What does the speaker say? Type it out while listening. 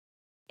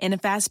In a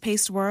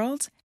fast-paced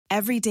world,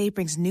 every day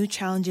brings new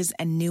challenges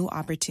and new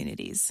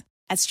opportunities.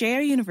 At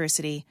Strayer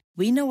University,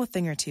 we know a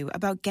thing or two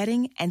about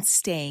getting and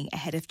staying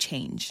ahead of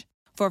change.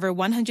 For over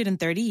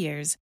 130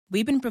 years,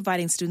 we've been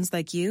providing students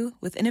like you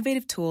with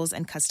innovative tools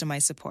and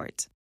customized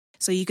support,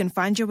 so you can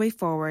find your way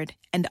forward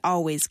and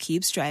always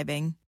keep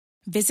striving.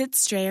 Visit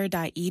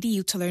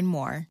strayer.edu to learn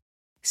more.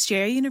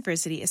 Strayer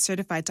University is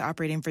certified to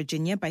operate in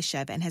Virginia by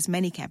Chev and has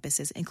many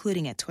campuses,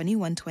 including at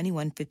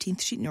 2121 15th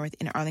Street North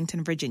in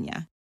Arlington,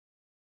 Virginia.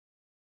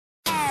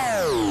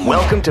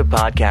 Welcome to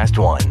Podcast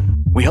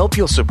One. We hope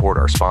you'll support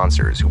our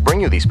sponsors who bring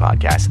you these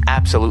podcasts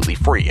absolutely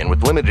free and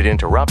with limited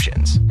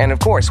interruptions. And of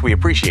course, we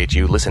appreciate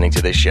you listening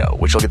to this show,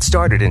 which will get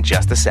started in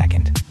just a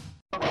second.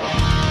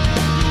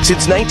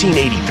 Since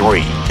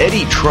 1983,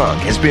 Eddie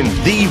Trunk has been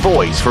the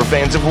voice for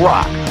fans of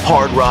rock,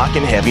 hard rock,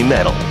 and heavy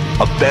metal.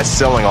 A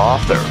best-selling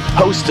author,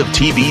 host of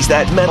TV's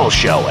That Metal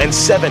Show and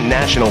 7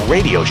 national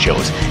radio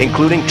shows,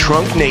 including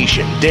Trunk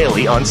Nation,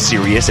 daily on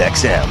Sirius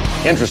XM.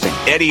 Interesting.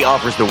 Eddie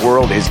offers the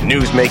world his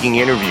news-making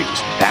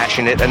interviews,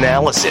 passionate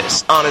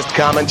analysis, honest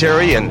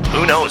commentary, and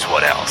who knows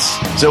what else.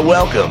 So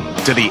welcome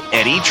to the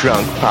Eddie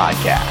Trunk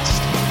Podcast.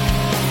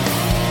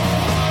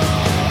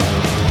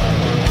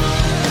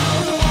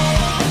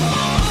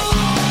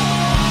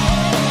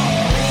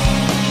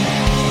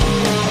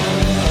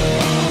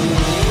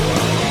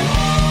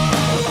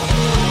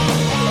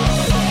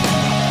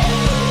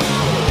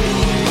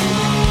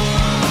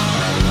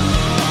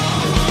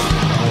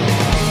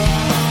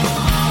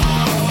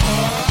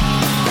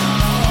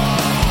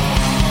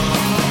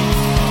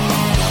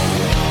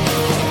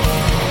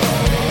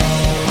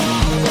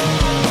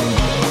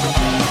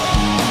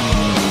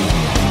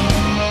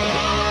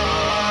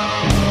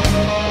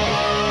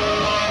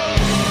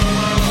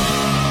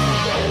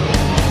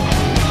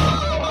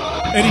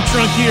 Eddie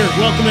Trunk here.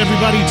 Welcome,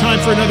 everybody. Time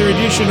for another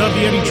edition of the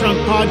Eddie Trunk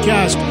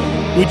Podcast,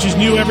 which is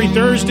new every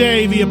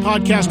Thursday via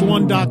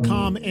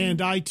podcast1.com and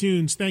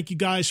iTunes. Thank you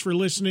guys for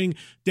listening,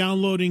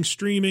 downloading,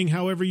 streaming,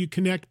 however you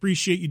connect.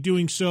 Appreciate you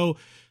doing so.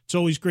 It's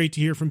always great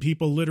to hear from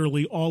people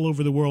literally all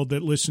over the world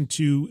that listen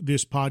to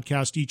this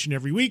podcast each and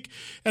every week.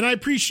 And I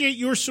appreciate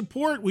your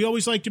support. We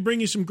always like to bring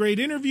you some great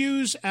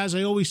interviews. As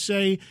I always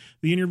say,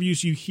 the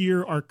interviews you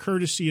hear are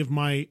courtesy of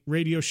my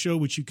radio show,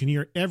 which you can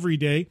hear every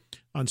day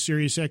on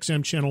Sirius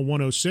XM channel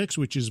 106,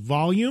 which is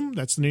Volume.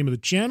 That's the name of the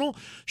channel.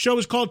 Show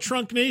is called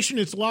Trunk Nation.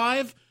 It's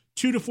live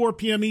 2 to 4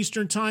 p.m.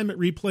 Eastern time. It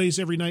replays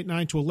every night,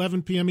 9 to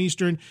 11 p.m.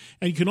 Eastern.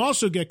 And you can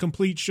also get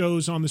complete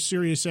shows on the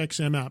Sirius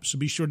XM app. So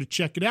be sure to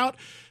check it out.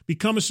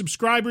 Become a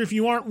subscriber if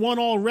you aren't one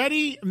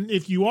already.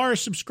 If you are a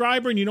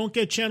subscriber and you don't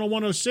get channel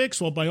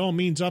 106, well, by all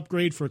means,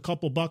 upgrade for a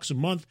couple bucks a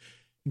month.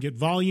 And get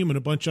Volume and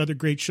a bunch of other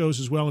great shows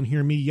as well, and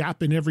hear me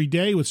yapping every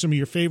day with some of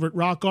your favorite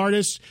rock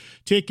artists,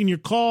 taking your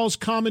calls,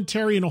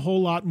 commentary, and a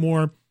whole lot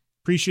more.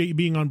 Appreciate you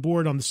being on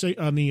board on the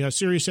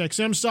Sirius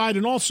XM side,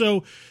 and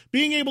also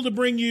being able to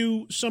bring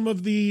you some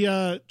of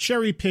the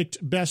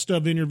cherry-picked best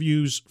of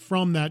interviews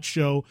from that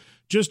show,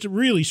 just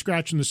really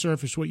scratching the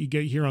surface what you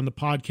get here on the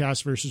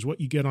podcast versus what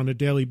you get on a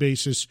daily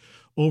basis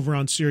over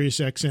on Sirius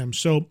XM.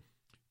 So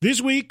this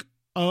week,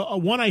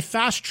 one I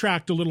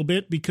fast-tracked a little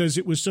bit because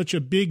it was such a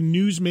big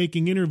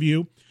news-making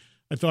interview.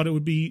 I thought it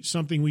would be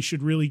something we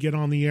should really get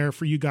on the air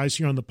for you guys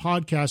here on the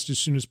podcast as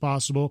soon as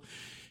possible.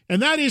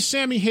 And that is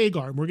Sammy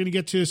Hagar. We're going to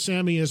get to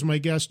Sammy as my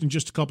guest in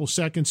just a couple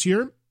seconds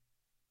here.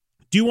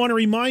 Do want to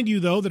remind you,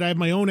 though, that I have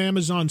my own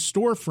Amazon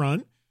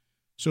storefront.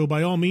 So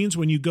by all means,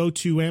 when you go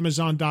to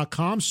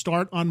Amazon.com,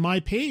 start on my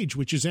page,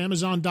 which is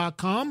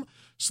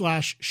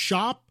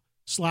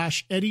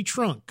Amazon.com/shop/Eddie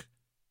Trunk.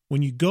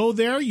 When you go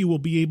there, you will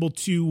be able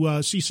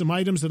to see some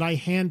items that I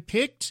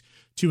handpicked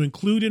to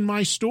include in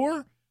my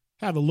store.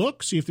 Have a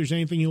look, see if there's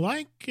anything you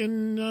like,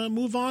 and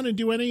move on and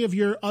do any of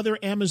your other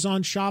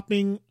Amazon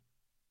shopping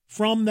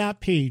from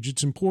that page.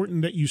 It's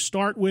important that you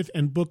start with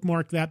and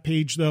bookmark that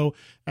page, though,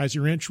 as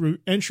your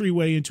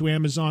entryway into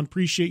Amazon.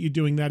 Appreciate you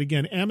doing that.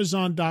 Again,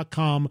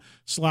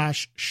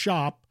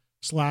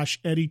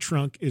 Amazon.com/shop/Eddie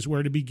Trunk is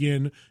where to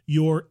begin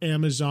your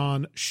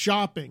Amazon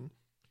shopping.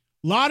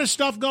 A lot of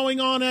stuff going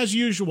on as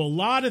usual. A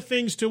lot of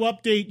things to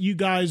update you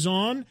guys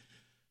on.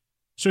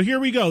 So here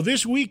we go.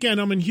 This weekend,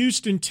 I'm in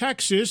Houston,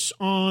 Texas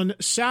on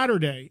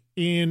Saturday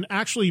in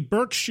actually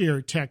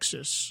Berkshire,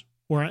 Texas.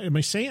 Or am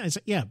I saying?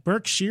 Yeah,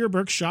 Berkshire,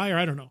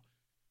 I don't know.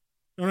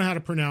 I don't know how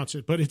to pronounce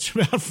it, but it's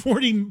about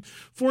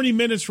 40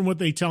 minutes from what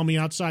they tell me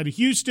outside of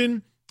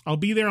Houston. I'll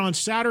be there on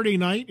Saturday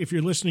night if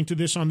you're listening to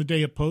this on the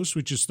day of post,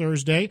 which is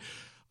Thursday.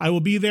 I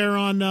will be there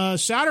on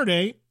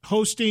Saturday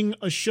hosting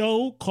a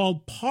show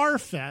called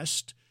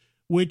Parfest,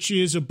 which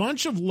is a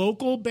bunch of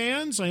local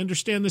bands. I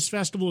understand this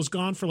festival has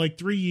gone for like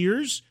 3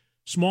 years.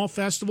 Small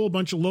festival, a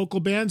bunch of local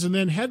bands, and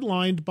then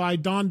headlined by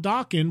Don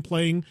Dokken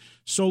playing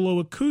solo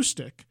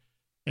acoustic.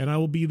 And I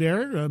will be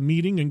there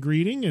meeting and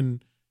greeting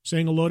and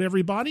saying hello to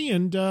everybody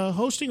and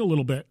hosting a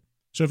little bit.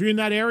 So if you're in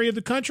that area of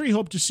the country,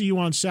 hope to see you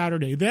on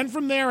Saturday. Then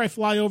from there, I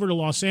fly over to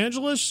Los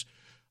Angeles.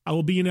 I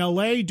will be in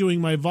L.A.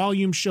 doing my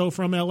Volume show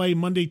from L.A.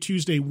 Monday,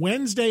 Tuesday,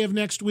 Wednesday of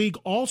next week.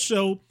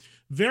 Also,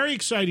 very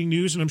exciting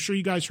news, and I'm sure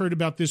you guys heard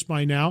about this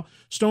by now.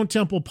 Stone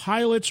Temple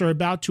Pilots are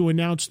about to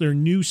announce their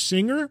new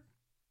singer.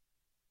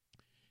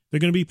 They're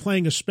going to be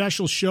playing a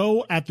special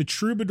show at the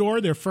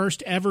Troubadour, their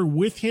first ever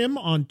with him,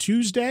 on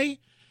Tuesday.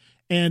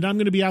 And I'm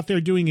going to be out there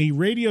doing a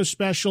radio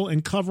special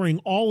and covering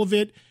all of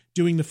it,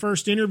 doing the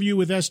first interview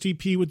with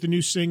STP with the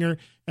new singer,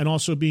 and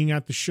also being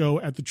at the show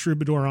at the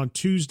Troubadour on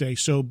Tuesday.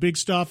 So big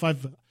stuff.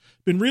 I've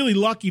been really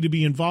lucky to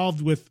be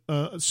involved with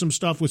some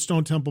stuff with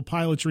Stone Temple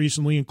Pilots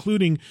recently,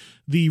 including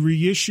the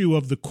reissue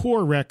of the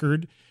Core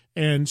record,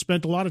 and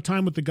spent a lot of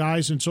time with the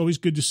guys, and it's always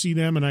good to see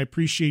them, and I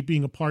appreciate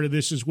being a part of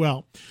this as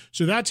well.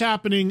 So that's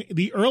happening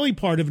the early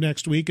part of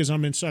next week as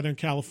I'm in Southern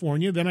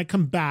California. Then I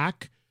come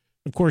back.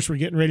 Of course, we're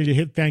getting ready to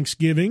hit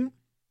Thanksgiving.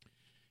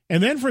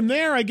 And then from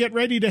there, I get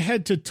ready to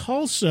head to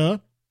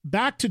Tulsa,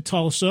 back to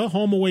Tulsa,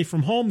 home away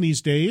from home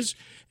these days.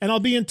 And I'll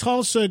be in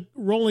Tulsa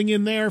rolling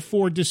in there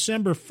for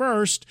December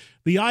 1st,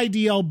 the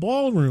IDL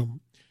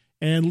Ballroom,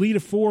 and Lita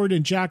Ford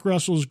and Jack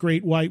Russell's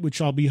Great White, which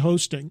I'll be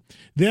hosting.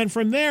 Then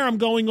from there, I'm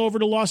going over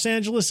to Los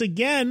Angeles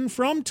again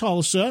from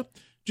Tulsa.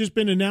 Just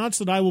been announced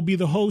that I will be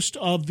the host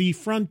of the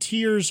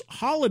Frontiers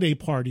Holiday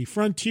Party.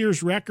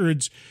 Frontiers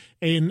Records,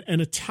 an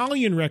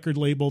Italian record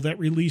label that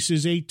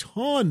releases a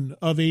ton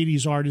of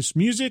 80s artist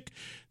music.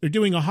 They're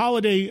doing a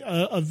holiday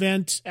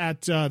event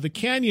at the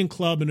Canyon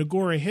Club in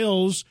Agora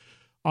Hills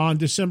on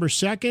December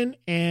 2nd,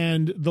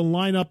 and the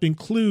lineup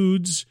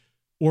includes,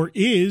 or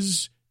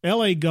is,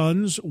 LA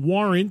Guns,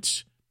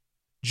 Warrant,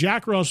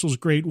 Jack Russell's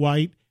Great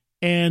White,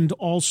 and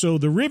also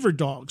the River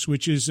Dogs,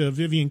 which is a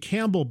Vivian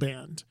Campbell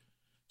band.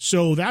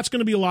 So that's going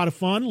to be a lot of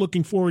fun.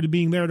 Looking forward to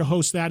being there to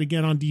host that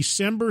again on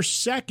December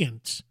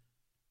 2nd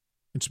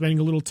and spending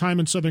a little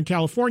time in Southern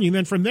California. And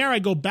then from there, I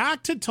go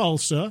back to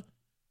Tulsa,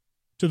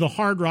 to the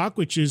Hard Rock,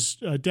 which is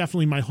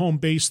definitely my home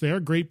base there.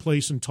 Great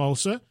place in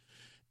Tulsa.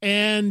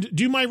 And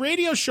do my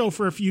radio show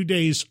for a few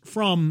days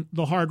from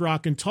the Hard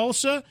Rock in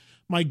Tulsa.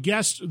 My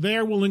guests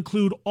there will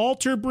include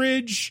Alter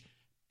Bridge,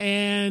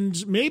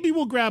 and maybe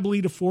we'll grab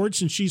Lita Ford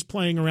since she's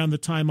playing around the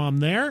time I'm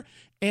there.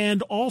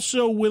 And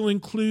also will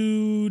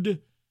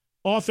include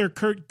author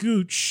Kurt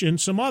Gooch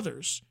and some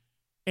others.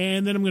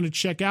 And then I'm going to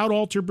check out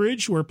Alter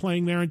Bridge, who are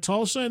playing there in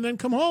Tulsa, and then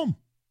come home.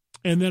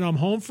 And then I'm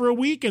home for a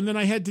week, and then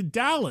I head to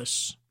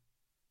Dallas,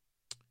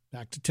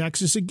 back to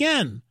Texas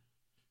again.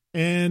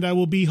 And I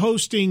will be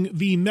hosting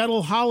the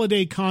Metal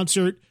Holiday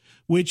Concert,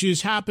 which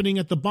is happening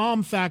at the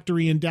Bomb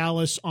Factory in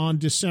Dallas on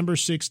December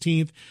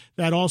 16th.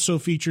 That also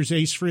features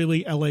Ace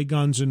Frehley, LA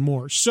Guns, and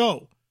more.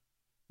 So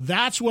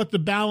that's what the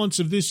balance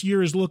of this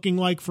year is looking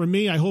like for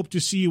me. I hope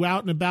to see you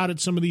out and about at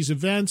some of these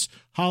events.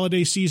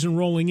 Holiday season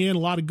rolling in, a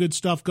lot of good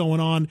stuff going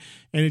on,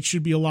 and it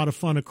should be a lot of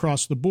fun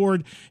across the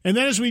board. And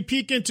then as we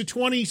peek into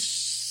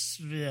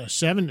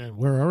 27,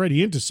 we're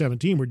already into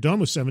 17. We're done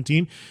with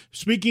 17.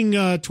 Speaking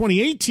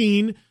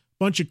 2018,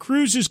 bunch of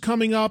cruises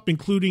coming up,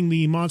 including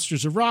the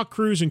Monsters of Rock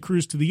cruise and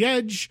Cruise to the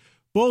Edge,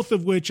 both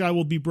of which I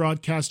will be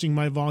broadcasting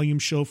my volume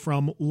show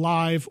from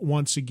live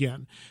once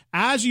again.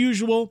 As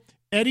usual,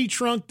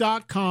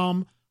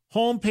 EddieTrunk.com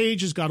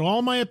homepage has got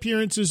all my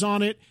appearances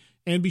on it,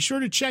 and be sure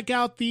to check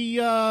out the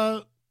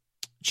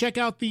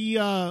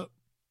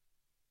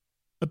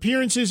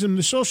appearances in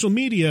the social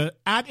media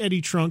at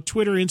Eddie Trunk,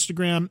 Twitter,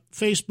 Instagram,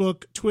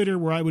 Facebook, Twitter,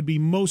 where I would be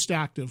most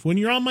active. When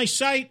you're on my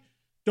site,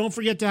 don't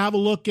forget to have a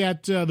look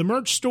at the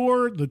merch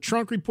store, the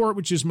Trunk Report,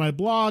 which is my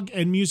blog,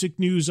 and music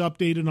news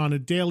updated on a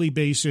daily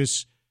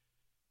basis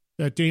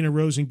that Dana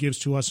Rosen gives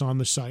to us on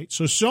the site.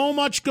 So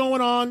much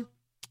going on.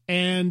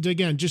 And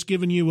again, just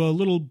giving you a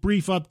little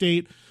brief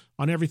update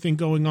on everything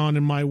going on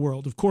in my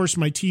world. Of course,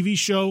 my TV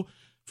show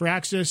for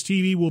Access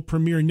TV will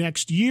premiere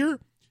next year.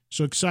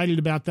 So excited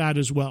about that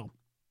as well.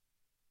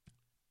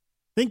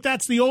 I think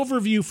that's the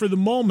overview for the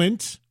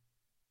moment.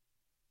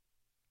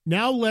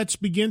 Now let's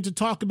begin to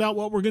talk about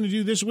what we're going to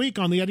do this week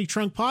on the Eddie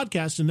Trunk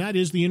Podcast, and that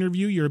is the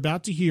interview you're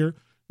about to hear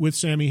with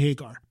Sammy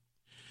Hagar.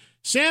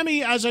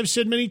 Sammy, as I've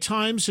said many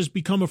times, has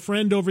become a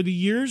friend over the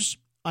years.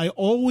 I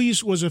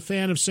always was a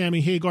fan of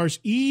Sammy Hagar's,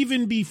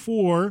 even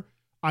before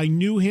I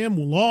knew him,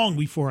 long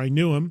before I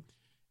knew him,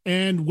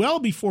 and well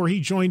before he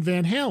joined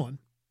Van Halen.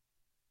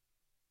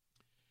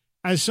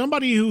 As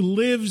somebody who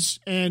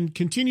lives and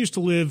continues to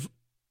live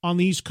on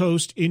the East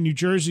Coast, in New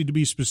Jersey to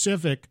be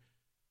specific,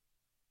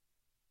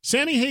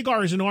 Sammy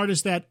Hagar is an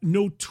artist that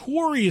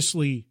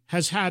notoriously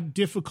has had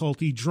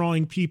difficulty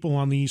drawing people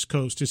on the East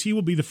Coast, as he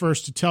will be the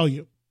first to tell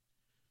you.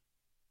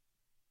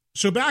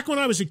 So back when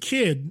I was a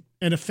kid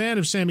and a fan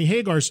of Sammy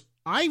Hagar's,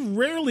 I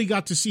rarely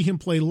got to see him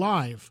play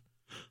live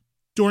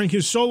during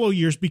his solo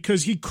years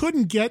because he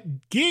couldn't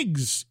get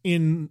gigs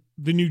in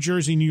the New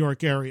Jersey, New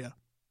York area.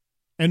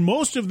 And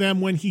most of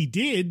them, when he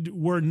did,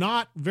 were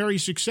not very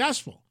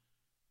successful.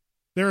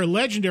 There are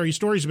legendary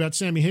stories about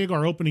Sammy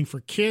Hagar opening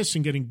for Kiss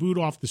and getting booed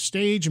off the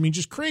stage. I mean,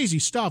 just crazy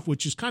stuff,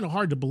 which is kind of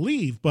hard to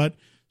believe, but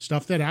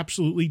stuff that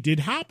absolutely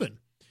did happen.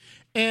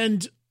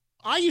 And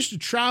I used to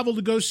travel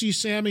to go see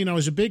Sammy, and I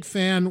was a big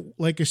fan,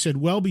 like I said,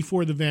 well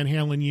before the Van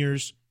Halen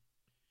years.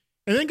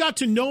 And then got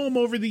to know him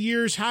over the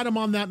years, had him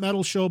on that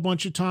metal show a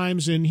bunch of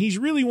times, and he's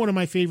really one of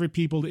my favorite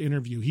people to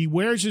interview. He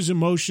wears his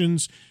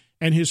emotions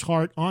and his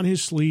heart on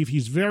his sleeve.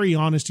 He's very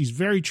honest. He's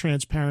very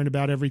transparent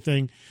about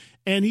everything.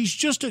 And he's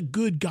just a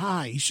good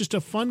guy. He's just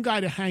a fun guy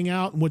to hang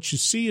out, and what you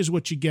see is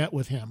what you get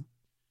with him.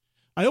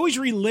 I always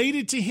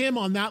related to him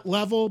on that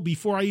level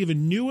before I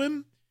even knew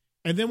him.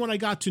 And then when I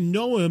got to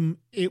know him,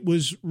 it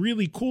was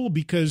really cool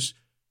because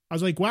I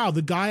was like, wow,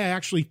 the guy I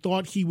actually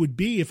thought he would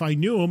be if I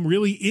knew him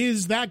really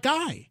is that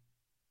guy.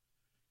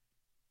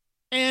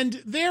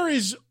 And there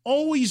is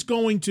always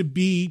going to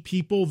be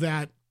people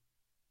that,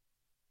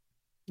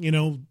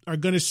 are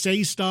going to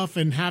say stuff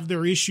and have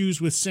their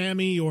issues with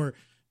Sammy or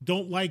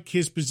don't like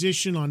his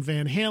position on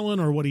Van Halen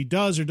or what he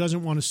does or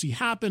doesn't want to see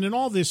happen and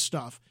all this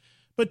stuff.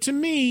 But to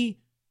me,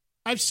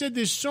 I've said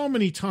this so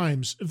many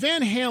times,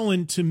 Van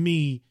Halen to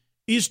me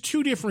is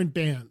two different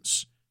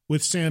bands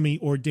with Sammy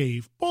or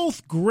Dave.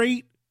 Both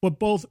great, but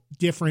both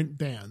different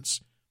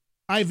bands.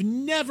 I've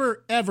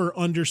never, ever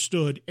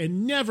understood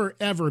and never,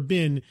 ever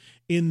been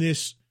in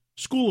this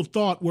school of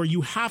thought where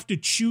you have to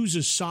choose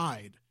a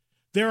side.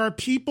 There are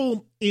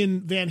people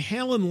in Van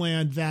Halen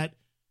land that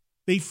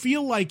they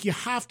feel like you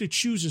have to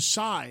choose a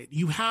side.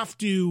 You have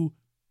to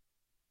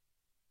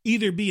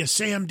either be a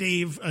Sam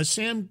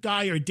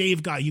guy or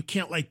Dave guy. You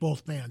can't like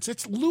both bands.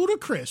 It's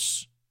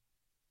ludicrous.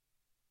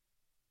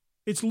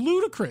 It's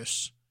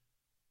ludicrous.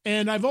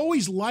 And I've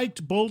always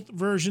liked both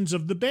versions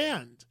of the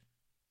band.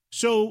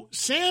 So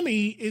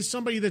Sammy is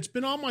somebody that's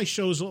been on my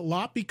shows a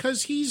lot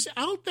because he's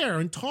out there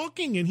and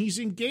talking and he's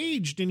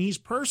engaged and he's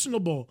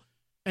personable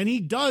and he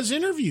does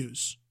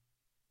interviews.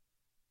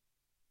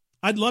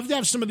 I'd love to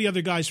have some of the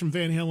other guys from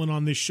Van Halen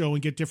on this show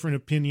and get different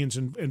opinions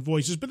and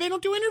voices, but they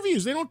don't do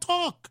interviews. They don't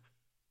talk.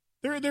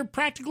 They're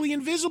practically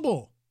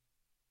invisible.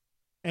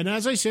 And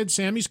as I said,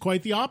 Sammy's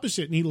quite the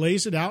opposite, and he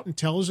lays it out and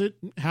tells it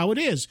how it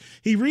is.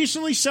 He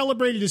recently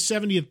celebrated his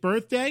 70th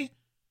birthday.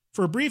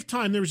 For a brief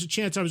time, there was a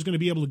chance I was going to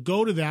be able to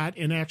go to that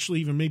and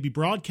actually even maybe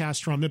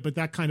broadcast from it, but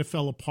that kind of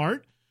fell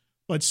apart.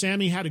 But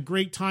Sammy had a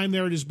great time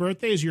there at his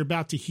birthday, as you're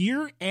about to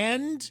hear,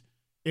 and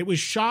it was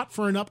shot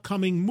for an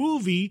upcoming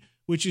movie,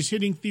 which is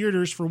hitting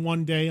theaters for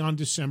one day on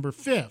December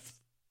 5th.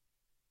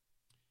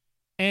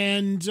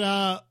 And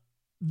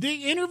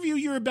the interview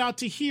you're about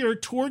to hear,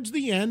 towards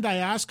the end, I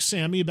asked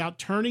Sammy about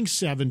turning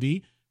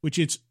 70, which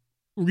it's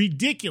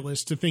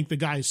ridiculous to think the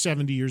guy is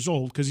 70 years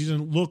old because he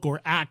doesn't look or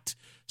act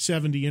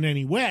 70 in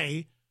any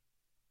way.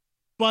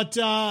 But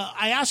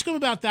I asked him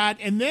about that.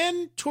 And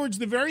then towards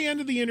the very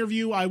end of the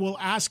interview, I will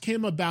ask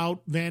him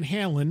about Van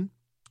Halen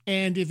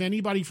and if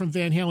anybody from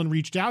Van Halen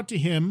reached out to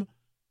him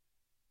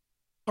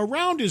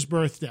around his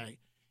birthday.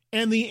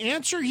 And the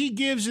answer he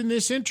gives in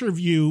this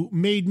interview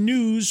made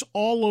news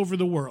all over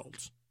the world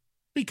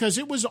because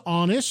it was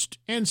honest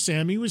and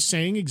Sammy was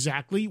saying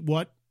exactly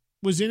what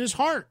was in his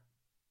heart.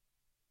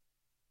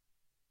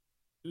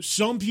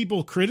 Some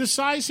people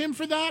criticize him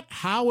for that.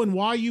 How and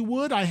why you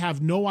would, I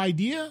have no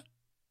idea.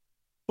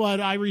 But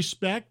I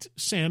respect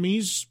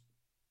Sammy's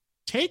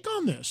take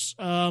on this.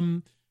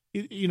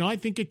 I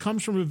think it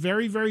comes from a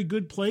very, very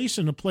good place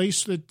and a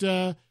place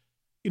that,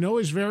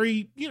 is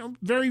very,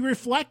 very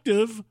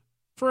reflective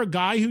for a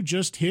guy who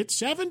just hit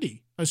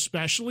 70,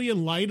 especially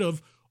in light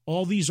of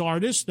all these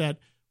artists that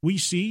we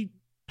see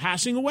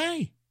passing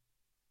away.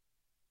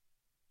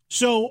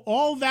 So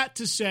all that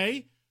to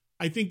say,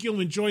 I think you'll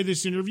enjoy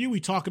this interview.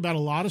 We talk about a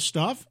lot of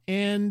stuff,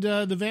 and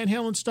the Van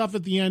Halen stuff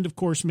at the end, of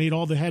course, made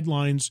all the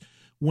headlines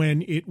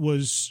when it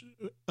was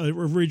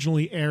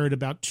originally aired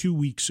about 2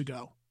 weeks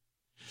ago.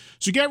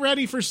 So get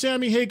ready for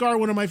Sammy Hagar,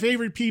 one of my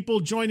favorite people,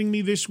 joining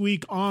me this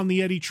week on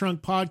the Eddie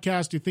Trunk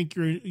Podcast. I think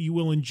you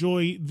will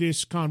enjoy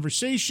this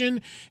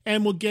conversation,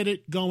 and we'll get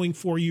it going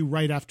for you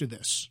right after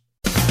this.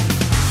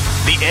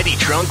 The Eddie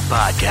Trunk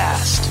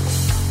Podcast.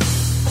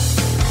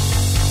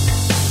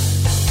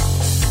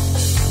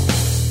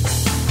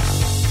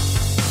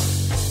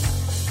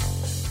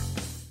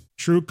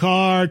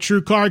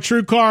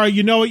 TrueCar.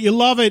 You know it, you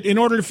love it. In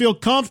order to feel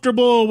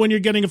comfortable when you're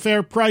getting a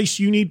fair price,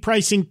 you need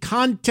pricing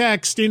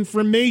context,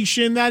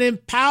 information that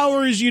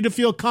empowers you to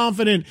feel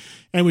confident.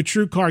 And with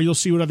TrueCar, you'll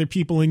see what other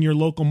people in your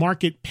local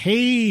market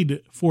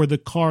paid for the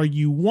car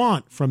you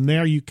want. From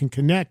there, you can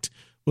connect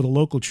with a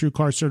local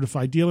TrueCar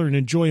certified dealer and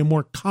enjoy a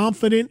more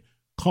confident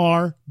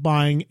car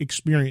buying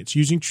experience.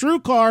 Using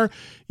TrueCar,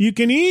 you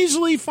can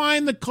easily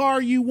find the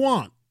car you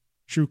want.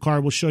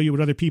 TrueCar will show you what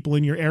other people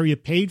in your area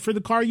paid for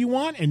the car you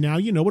want, and now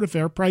you know what a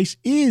fair price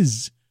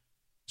is.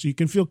 So you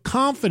can feel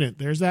confident.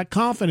 There's that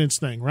confidence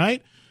thing,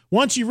 right?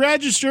 Once you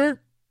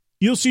register,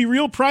 you'll see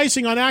real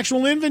pricing on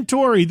actual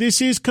inventory. This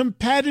is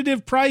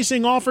competitive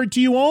pricing offered to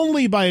you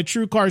only by a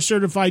TrueCar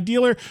certified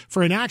dealer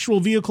for an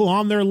actual vehicle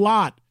on their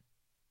lot.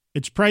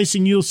 It's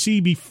pricing you'll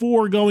see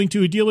before going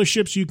to a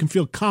dealership so you can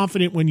feel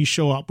confident when you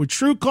show up. With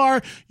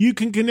TrueCar, you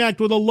can connect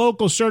with a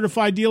local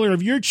certified dealer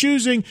of your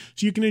choosing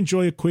so you can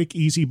enjoy a quick,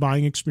 easy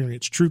buying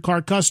experience.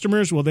 TrueCar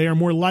customers, well, they are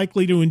more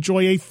likely to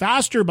enjoy a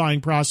faster buying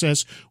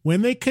process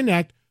when they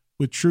connect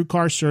with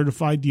TrueCar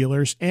certified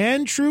dealers.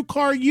 And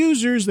TrueCar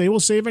users, they will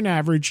save an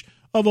average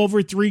of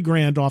over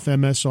 $3,000 off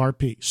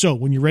MSRP. So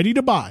when you're ready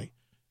to buy,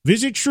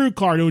 visit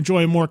TrueCar to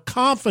enjoy a more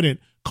confident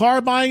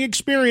car buying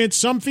experience.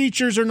 Some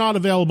features are not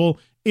available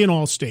in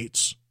all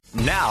states.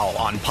 Now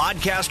on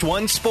Podcast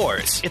One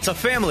Sports, it's a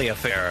family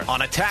affair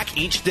on Attack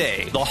Each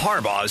Day, the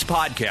Harbaugh's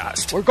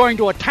podcast. We're going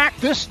to attack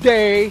this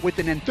day with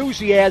an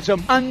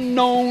enthusiasm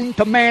unknown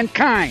to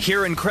mankind.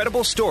 Hear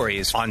incredible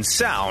stories on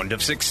Sound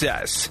of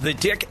Success, the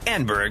Dick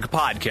Enberg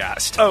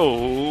podcast.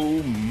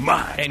 Oh,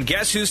 my. And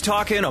guess who's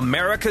talking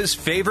America's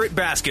favorite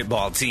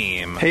basketball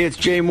team? Hey, it's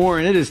Jay Moore,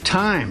 and it is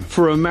time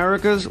for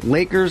America's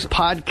Lakers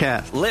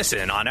podcast.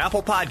 Listen on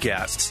Apple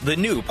Podcasts, the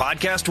new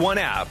Podcast One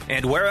app,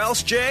 and where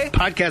else, Jay?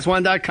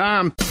 PodcastOne.com.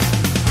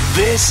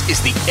 This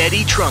is the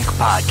Eddie Trunk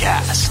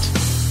Podcast.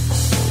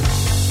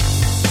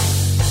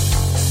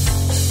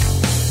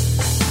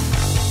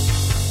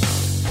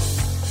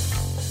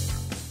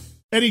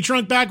 Eddie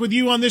Trunk back with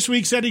you on this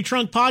week's Eddie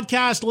Trunk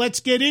Podcast. Let's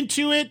get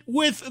into it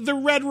with the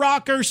Red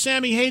Rocker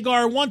Sammy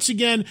Hagar. Once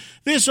again,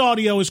 this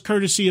audio is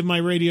courtesy of my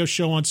radio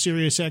show on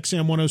Sirius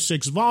XM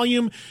 106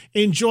 Volume.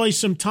 Enjoy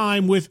some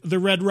time with the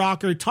Red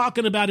Rocker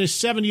talking about his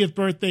 70th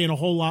birthday and a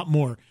whole lot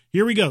more.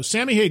 Here we go.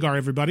 Sammy Hagar,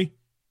 everybody.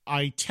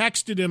 I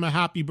texted him a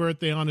happy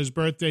birthday on his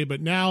birthday,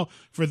 but now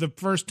for the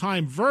first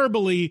time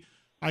verbally,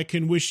 I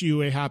can wish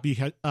you a happy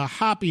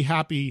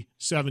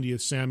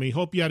 70th, Sammy.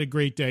 Hope you had a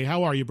great day.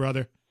 How are you,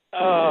 brother?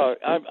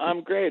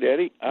 I'm great,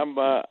 Eddie.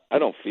 I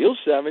don't feel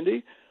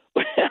 70.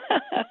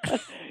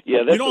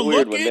 Yeah, that's a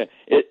weird one.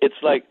 It's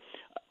like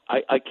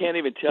I can't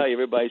even tell you.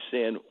 Everybody's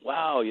saying,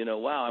 "Wow,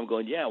 wow." I'm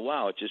going, "Yeah,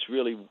 wow." It's just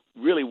really,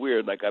 really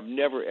weird. Like I've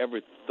never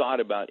ever thought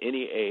about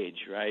any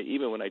age, right?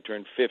 Even when I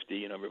turned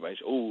 50, everybody's,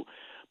 "Oh."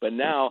 But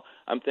now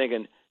I'm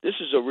thinking, this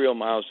is a real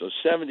milestone.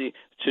 70,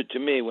 to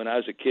me, when I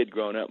was a kid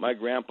growing up, my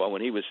grandpa,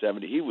 when he was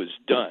 70, he was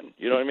done.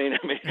 You know what I mean?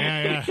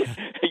 Yeah.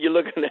 You're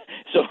looking at,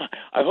 so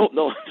I hope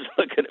no one's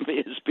looking at me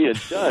as being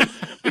done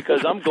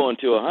because I'm going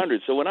to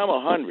 100. So when I'm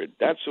 100,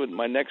 that's what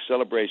my next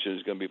celebration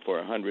is going to be for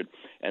 100.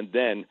 And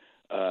then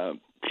I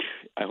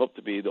hope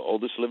to be the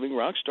oldest living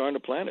rock star on the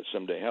planet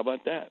someday. How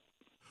about that?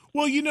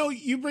 Well,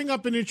 you bring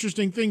up an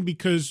interesting thing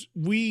because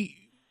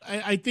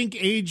I think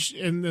age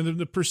and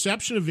the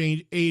perception of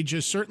age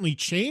has certainly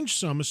changed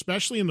some,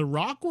 especially in the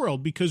rock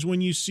world, because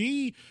when you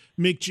see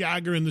Mick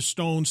Jagger and the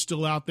Stones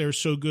still out there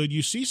so good,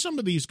 you see some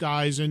of these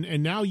guys, and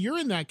now you're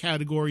in that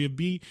category of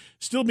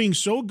still being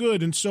so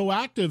good and so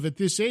active at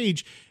this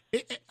age.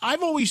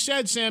 I've always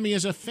said, Sammy,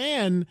 as a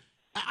fan,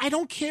 I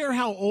don't care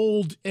how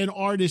old an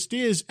artist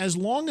is, as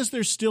long as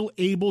they're still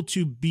able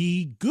to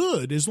be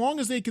good, as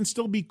long as they can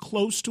still be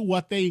close to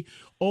what they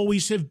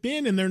always have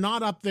been, and they're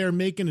not up there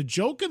making a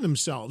joke of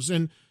themselves.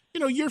 And,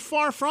 you're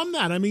far from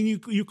that. I mean,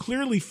 you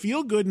clearly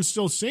feel good and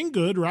still sing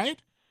good, right?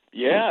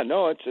 Yeah,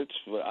 no,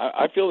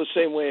 I feel the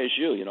same way as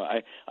you.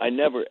 I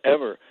never,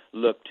 ever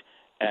looked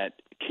at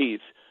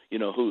Keith,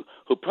 who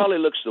probably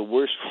looks the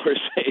worst for his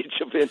age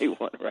of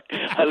anyone, right?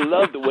 I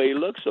love the way he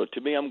looks. So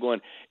to me, I'm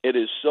going, it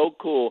is so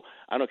cool.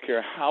 I don't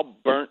care how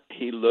burnt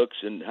he looks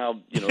and how,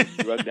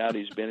 drugged out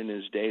he's been in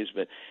his days,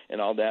 and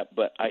all that.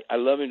 But I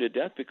love him to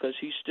death because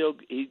he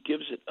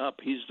gives it up.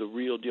 He's the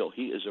real deal.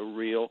 He is a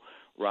real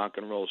rock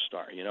and roll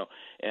star,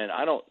 And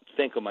I don't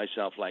think of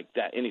myself like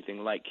that, anything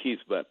like Keith,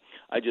 but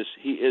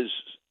he is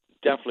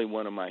definitely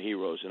one of my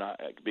heroes. And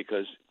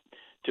because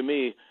to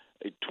me,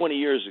 20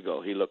 years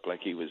ago, he looked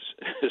like he was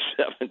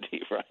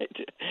 70, right?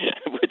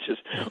 Which is,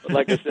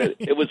 like I said,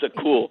 it's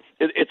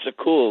a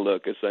cool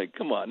look. It's like,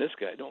 come on, this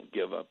guy don't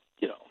give up.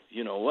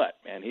 You know what,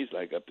 man? He's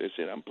like up there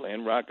saying, I'm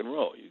playing rock and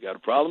roll. You got a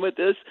problem with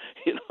this?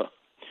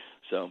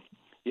 So,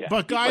 yeah.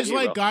 But guys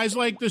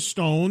like the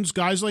Stones,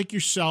 guys like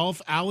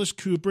yourself, Alice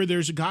Cooper,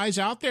 there's guys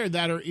out there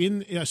that are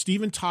in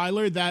Steven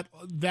Tyler that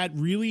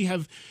really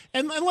have,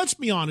 and let's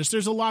be honest,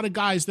 there's a lot of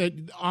guys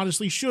that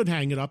honestly should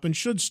hang it up and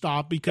should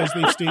stop because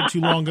they've stayed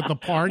too long at the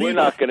party. We're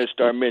not going to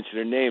start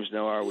mentioning names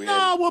now, are we?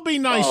 No, we'll be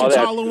nice. It's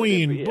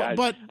Halloween. Yeah,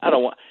 but I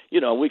don't want,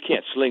 we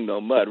can't sling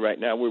no mud right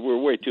now. We're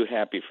way too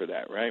happy for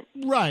that, right?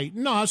 Right.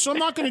 No, so I'm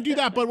not going to do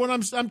that. But when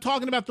I'm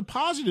talking about the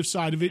positive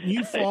side of it, and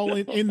you fall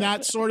in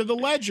that sort of the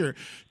ledger.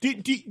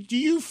 Do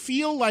you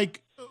feel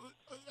like,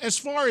 as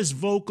far as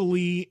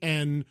vocally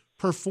and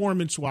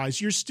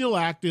performance-wise, you're still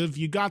active,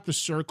 you got the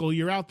circle,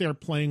 you're out there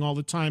playing all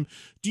the time.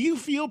 Do you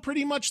feel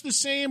pretty much the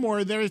same, or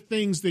are there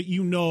things that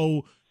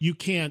you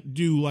can't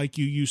do like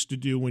you used to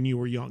do when you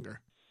were younger?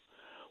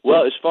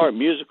 Well, as far as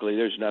musically,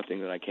 there's nothing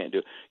that I can't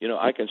do.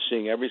 I can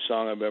sing every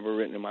song I've ever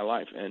written in my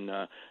life, and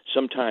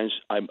sometimes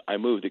I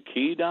move the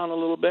key down a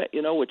little bit,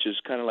 which is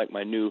kind of like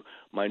my new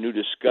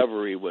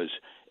discovery was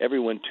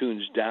everyone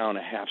tunes down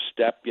a half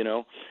step,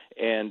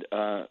 and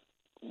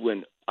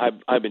when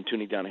I've been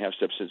tuning down a half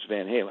step since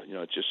Van Halen.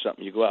 It's just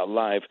something you go out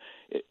live.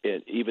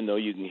 Even though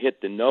you can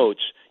hit the notes,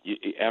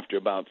 after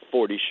about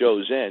 40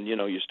 shows in,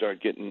 you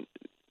start getting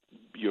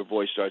your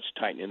voice starts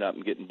tightening up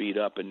and getting beat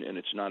up, and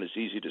it's not as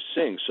easy to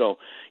sing. So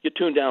you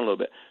tune down a little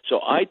bit. So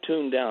I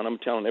tuned down. I'm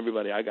telling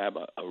everybody I got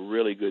a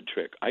really good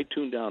trick. I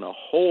tuned down a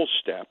whole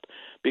step,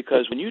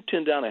 because when you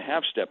tune down a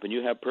half step and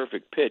you have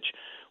perfect pitch,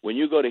 when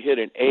you go to hit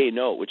an A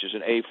note, which is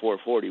an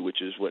A440,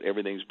 which is what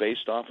everything's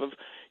based off of,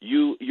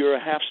 you're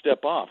a half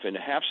step off. And a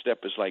half step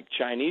is like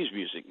Chinese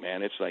music,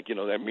 man. It's like,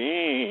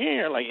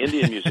 that like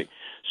Indian music.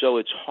 So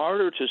it's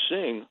harder to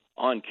sing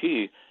on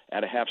key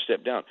at a half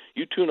step down.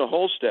 You tune a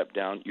whole step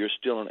down, you're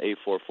still an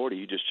A440.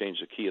 You just change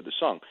the key of the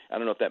song. I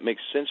don't know if that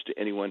makes sense to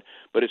anyone,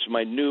 but it's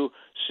my new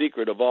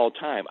secret of all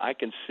time. I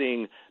can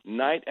sing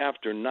night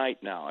after night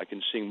now. I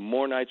can sing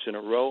more nights in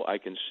a row. I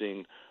can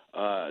sing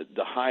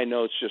the high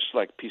notes just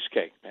like piece of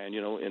cake, man,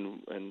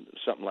 and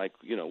something like,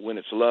 When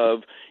It's Love,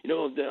 I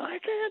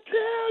can't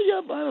tell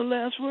you, but it'll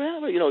last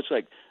forever. It's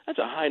like, that's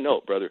a high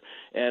note, brother.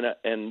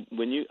 And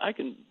when I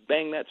can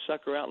bang that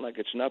sucker out like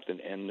it's nothing.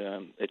 And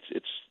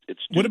it's.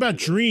 What about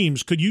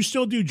Dreams? Could you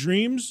still do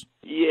Dreams?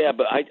 Yeah,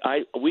 but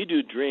we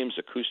do Dreams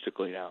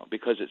acoustically now,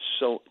 because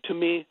to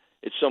me,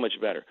 it's so much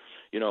better.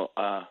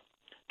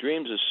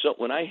 Dreams is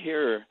when I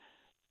hear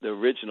the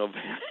original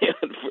Van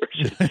Halen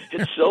version,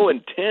 it's so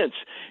intense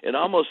and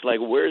almost like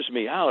wears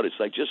me out. It's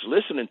like just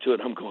listening to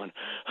it, I'm going,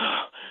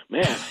 oh,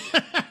 man,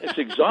 it's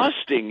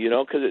exhausting,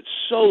 because it's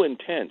so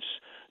intense.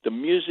 The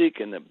music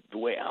and the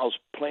way Al's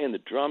playing the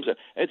drums,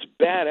 it's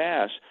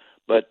badass,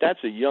 but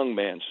that's a young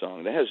man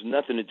song. That has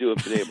nothing to do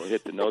with being able to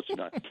hit the notes or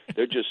not.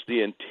 They're just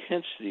the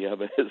intensity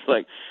of it. It's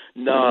like,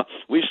 no,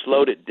 we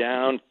slowed it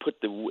down, put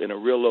in a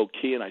real low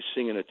key, and I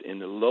sing it in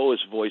the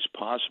lowest voice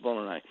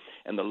possible,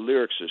 and the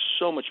lyrics are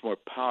so much more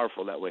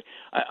powerful that way.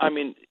 I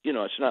mean,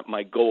 it's not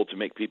my goal to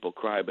make people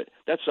cry, but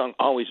that song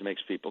always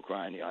makes people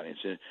cry in the audience,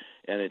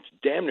 and it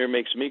damn near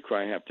makes me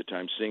cry half the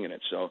time singing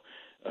it. So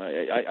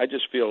I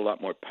just feel a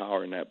lot more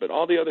power in that. But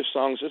all the other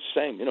songs, it's the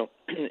same.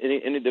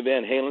 Any of the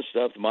Van Halen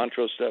stuff, the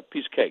Montrose stuff,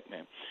 piece of cake,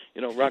 man.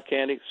 Rock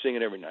Candy, sing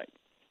it every night.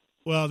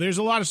 Well, there's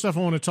a lot of stuff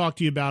I want to talk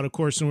to you about, of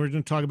course, and we're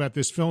going to talk about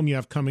this film you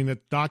have coming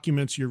that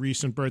documents your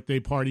recent birthday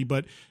party.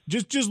 But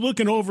just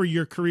looking over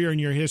your career and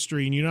your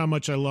history, and you know how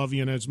much I love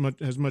you, and as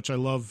much I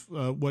love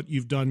what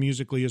you've done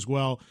musically as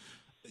well.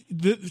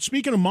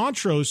 Speaking of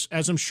Montrose,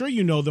 as I'm sure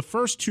you know, the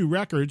first two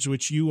records,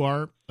 which you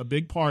are a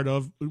big part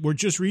of, were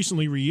just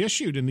recently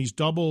reissued in these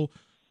double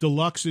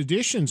deluxe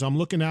editions. I'm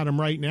looking at them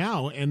right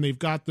now, and they've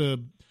got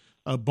the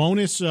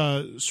bonus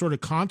sort of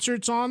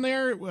concerts on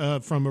there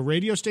from a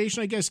radio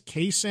station, I guess,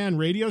 KSAN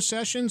radio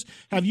sessions.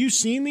 Have you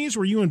seen these?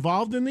 Were you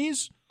involved in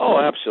these? Oh,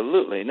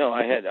 absolutely. No,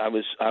 I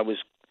was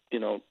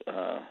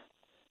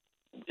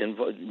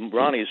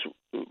Ronnie's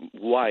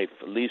wife,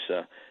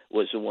 Lisa,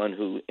 was the one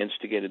who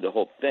instigated the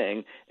whole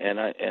thing, and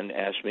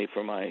asked me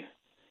for my,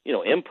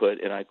 input.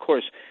 And of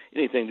course,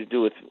 anything to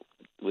do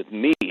with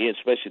me,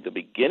 especially at the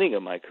beginning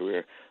of my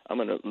career, I'm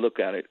going to look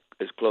at it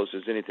as close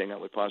as anything I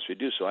would possibly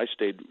do. So I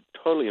stayed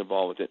totally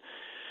involved with it,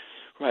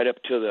 right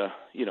up to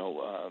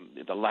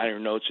the liner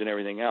notes and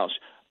everything else.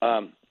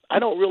 I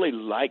don't really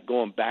like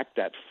going back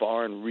that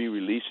far and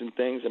re-releasing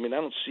things. I mean, I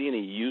don't see any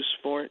use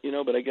for it,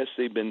 but I guess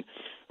they've been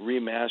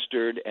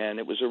remastered, and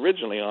it was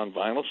originally on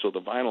vinyl, so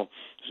the vinyl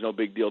is no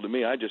big deal to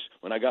me.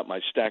 When I got my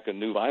stack of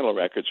new vinyl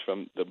records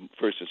from the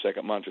first and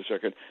second Montrose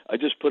record, I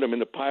just put them in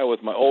the pile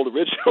with my old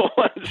original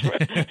ones,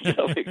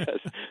 right? Because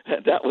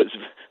that was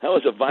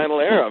a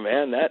vinyl era,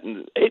 man. That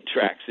and 8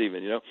 tracks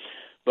even,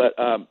 But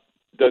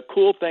the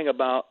coolest thing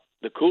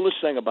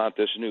about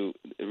this new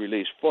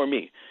release for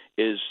me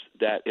is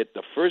that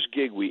the first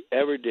gig we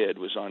ever did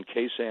was on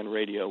KSAN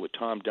Radio with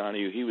Tom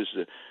Donahue. He was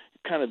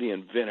kind of the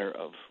inventor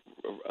of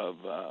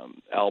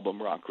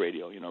album rock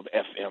radio,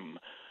 FM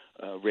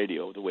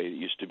radio, the way it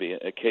used to be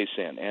at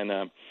KSAN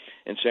and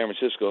in San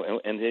Francisco,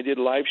 and they did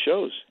live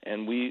shows,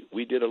 and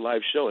we did a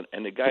live show,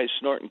 and the guy's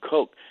snorting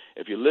coke.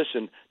 If you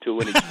listen to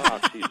when he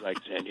talks, he's like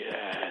saying,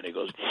 yeah, and he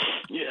goes,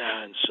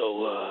 yeah, and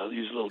so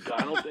these little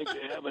guys, I don't think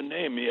they have a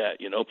name yet,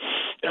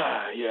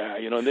 yeah,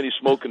 and then he's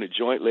smoking a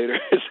joint later.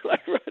 It's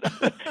like, right,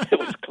 it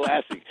was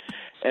classic.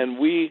 And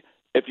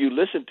if you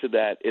listen to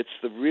that, it's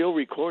the real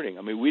recording.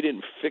 I mean, we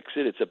didn't fix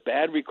it. It's a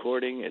bad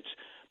recording.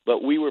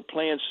 But we were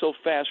playing so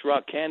fast,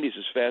 Rock Candy's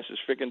as fast as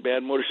freaking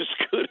Bad Motor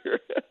Scooter.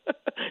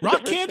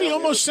 Rock Candy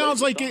almost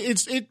sounds like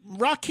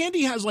Rock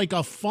Candy has like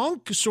a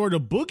funk sort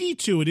of boogie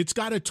to it. It's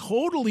got a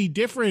totally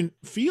different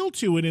feel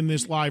to it in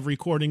this live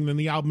recording than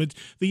the album.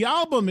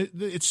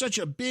 It's such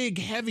a big,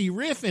 heavy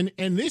riff, and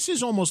this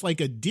is almost like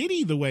a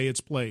ditty the way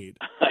it's played.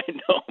 I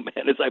know,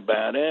 man. It's like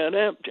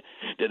da-da-da-da-da.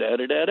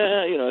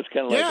 It's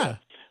kind of like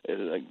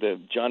like the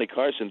Johnny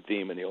Carson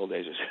theme in the old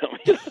days or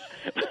something.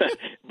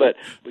 But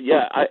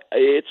yeah,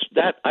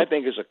 I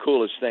think is the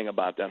coolest thing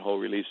about that whole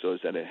release, though,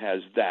 is that it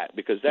has that,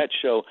 because that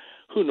show,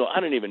 I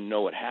don't even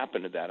know what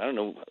happened to that. I don't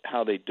know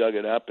how they dug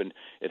it up, and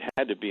it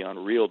had to be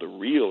on reel to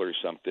reel or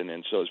something,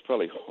 and so it's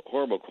probably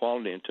horrible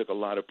quality and took a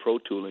lot of pro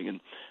tooling and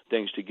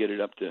things to get it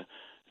up to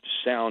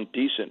sound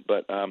decent.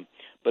 But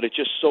it's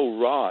just so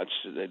raw.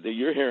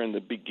 You're hearing the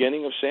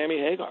beginning of Sammy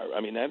Hagar.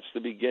 I mean, that's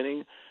the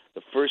beginning.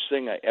 the first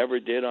thing I ever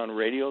did on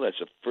radio. That's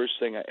the first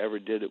thing I ever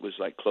did that was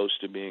like close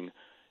to being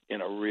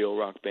in a real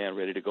rock band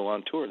ready to go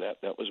on tour.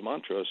 That was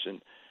Montrose,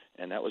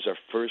 and that was our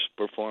first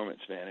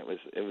performance, man. It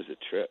was a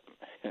trip.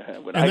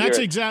 When and I that's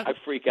hear it, I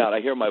freak out.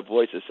 I hear my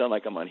voice. It sounds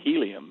like I'm on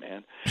helium,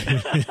 man.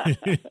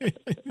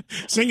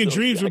 Singing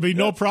Dreams would be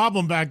no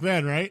problem back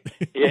then, right?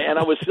 Yeah, and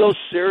I was so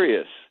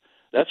serious.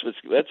 That's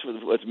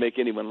what's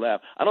making anyone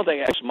laugh. I don't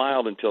think I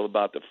smiled until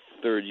about the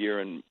third year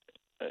on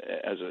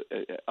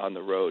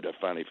the road. I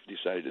finally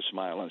decided to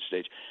smile on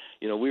stage.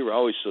 You know, we were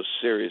always so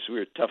serious. We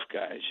were tough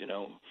guys, you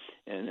know.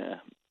 And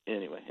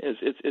anyway,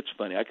 it's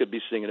funny. I could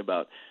be singing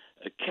about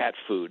cat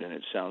food, and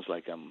it sounds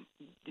like I'm,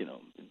 you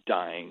know,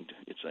 dying.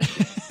 It's like.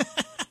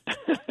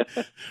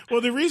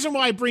 Well, the reason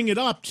why I bring it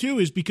up too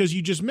is because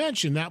you just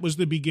mentioned that was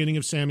the beginning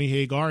of Sammy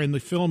Hagar, and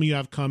the film you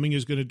have coming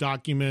is going to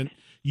document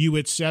you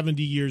at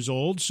 70 years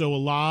old. So a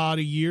lot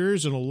of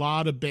years and a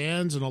lot of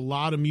bands and a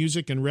lot of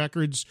music and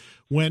records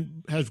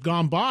have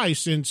gone by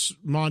since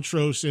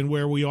Montrose and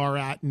where we are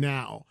at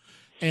now.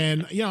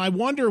 And, you know, I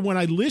wonder when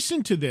I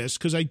listen to this,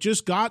 because I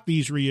just got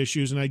these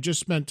reissues and I just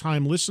spent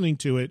time listening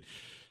to it.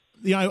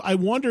 You know, I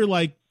wonder,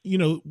 like, you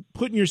know,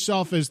 putting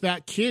yourself as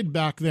that kid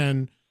back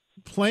then,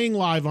 playing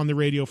live on the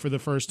radio for the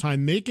first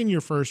time, making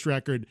your first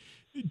record.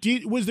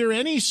 Was there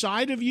any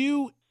side of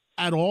you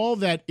at all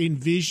that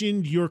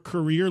envisioned your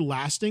career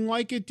lasting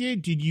like it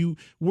did? Did you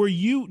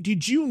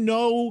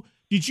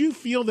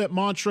feel that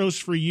Montrose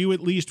for you at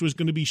least was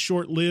going to be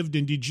short-lived,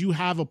 and did you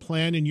have a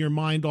plan in your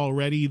mind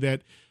already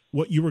that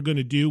what you were going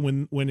to do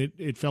when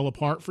it fell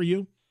apart for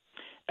you?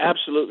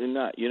 Absolutely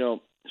not. You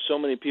know, so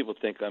many people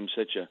think I'm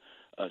such a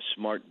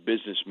smart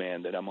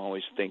businessman that I'm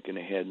always thinking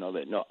ahead and all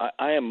that. No,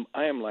 I am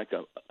like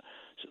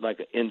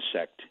an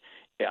insect.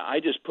 I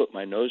just put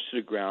my nose to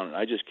the ground and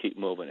I just keep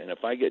moving. And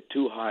if I get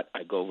too hot,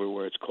 I go over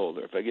where it's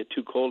colder. If I get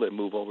too cold, I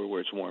move over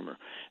where it's warmer.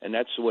 And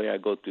that's the way I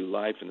go through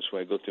life, and that's the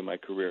way I go through my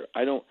career.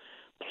 I don't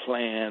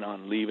plan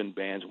on leaving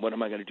bands. What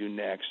am I going to do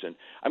next? And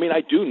I mean,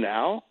 I do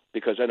now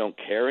because I don't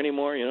care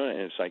anymore, you know. And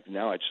it's like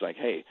now it's like,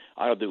 hey,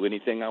 I'll do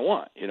anything I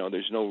want. You know,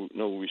 there's no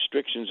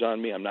restrictions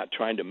on me. I'm not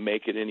trying to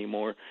make it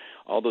anymore.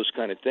 All those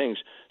kind of things.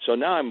 So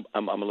now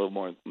I'm a little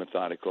more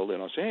methodical,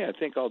 and I'll say, hey, I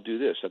think I'll do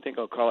this. I think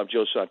I'll call up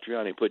Joe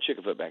Satriani and put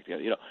Chickenfoot back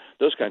together. You know,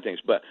 those kind of things.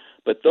 But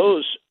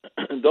those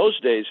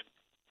days,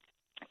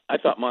 I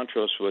thought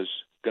Montrose was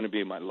going to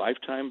be my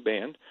lifetime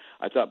band.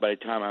 I thought by the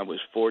time I was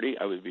 40,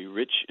 I would be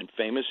rich and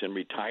famous and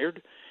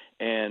retired.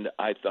 And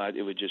I thought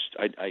it would just,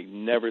 I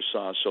never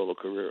saw a solo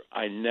career.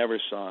 I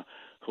never saw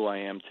who I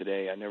am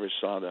today. I never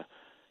saw the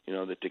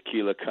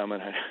tequila coming.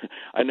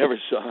 I never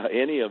saw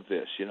any of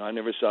this. You know, I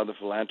never saw the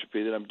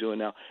philanthropy that I'm doing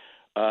now.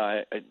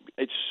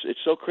 It's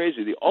so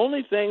crazy. The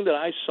only thing that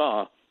I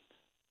saw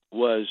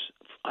was,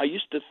 I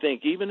used to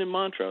think, even in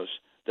Montrose,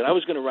 that I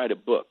was going to write a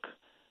book.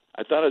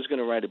 I thought I was going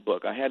to write a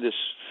book. I had this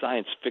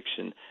science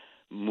fiction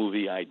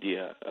movie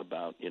idea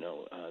about, you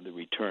know, the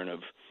return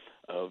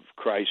of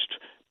Christ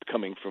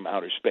coming from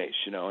outer space,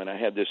 you know, and I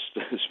had this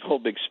whole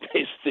big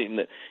space theme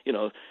that, you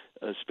know,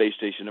 Space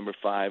Station Number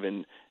 5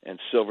 and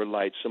Silver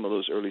Light, some of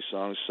those early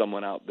songs,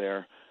 Someone Out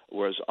There,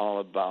 was all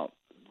about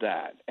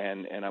that.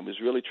 And I was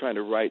really trying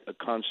to write a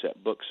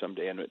concept book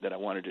someday and that I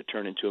wanted to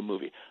turn into a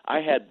movie. I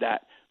had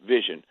that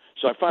vision.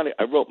 So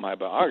I wrote my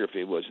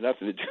biography. It was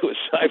nothing to do with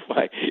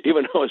sci-fi,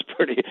 even though it's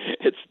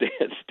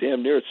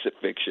damn near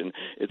fiction.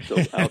 It's so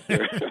out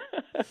there.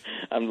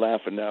 I'm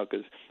laughing now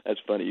because that's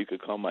funny. You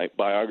could call my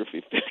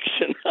biography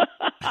fiction.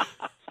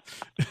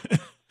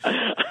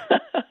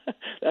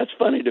 That's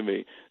funny to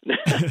me.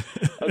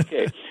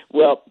 Okay.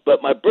 Well,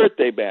 but my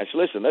birthday bash,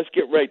 listen, let's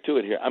get right to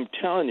it here. I'm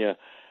telling you,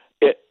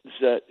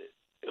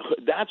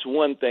 that's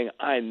one thing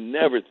I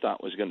never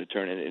thought was going to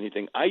turn into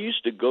anything. I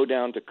used to go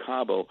down to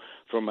Cabo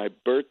for my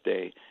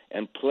birthday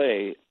and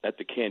play at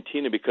the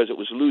cantina because it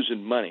was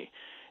losing money.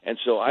 And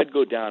so I'd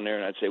go down there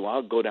and I'd say, well,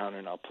 I'll go down there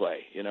and I'll play,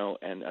 you know.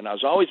 And I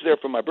was always there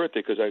for my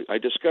birthday because I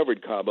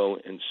discovered Cabo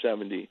in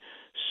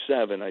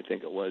 77, I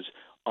think it was,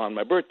 on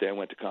my birthday. I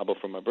went to Cabo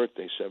for my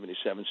birthday,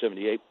 77,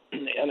 78,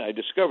 and I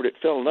discovered it,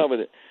 fell in love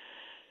with it,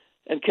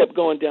 and kept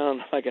going down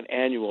like an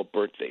annual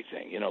birthday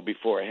thing, you know,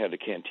 before I had the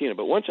cantina.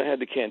 But once I had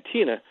the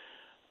cantina,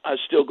 I was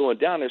still going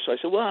down there. So I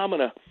said,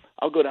 well,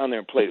 I'll go down there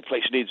and play. The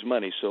place needs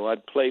money. So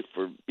I'd play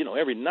for, you know,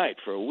 every night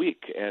for a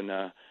week. And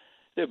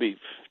there'd be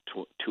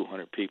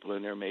 200 people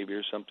in there maybe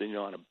or something, you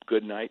know, on a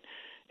good night.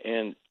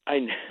 And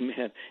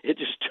it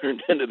just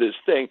turned into this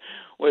thing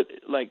where,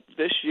 like,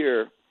 this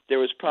year, there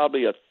was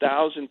probably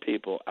 1,000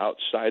 people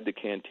outside the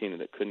cantina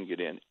that couldn't get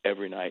in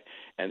every night.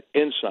 And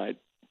inside,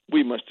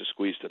 we must have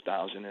squeezed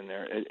 1,000 in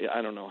there.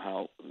 I don't know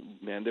how,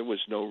 man, there was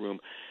no room.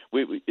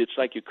 It's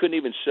like you couldn't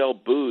even sell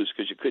booze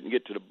because you couldn't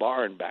get to the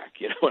bar and back.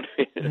 You know what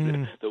I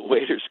mean? The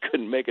waiters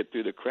couldn't make it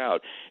through the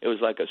crowd. It was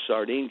like a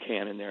sardine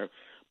can in there.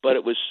 But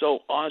it was so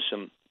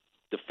awesome.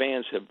 The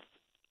fans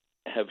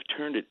have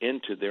turned it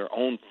into their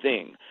own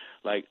thing.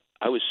 Like,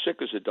 I was sick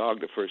as a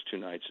dog the first 2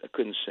 nights. I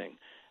couldn't sing.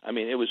 I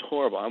mean, it was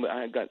horrible.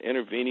 I got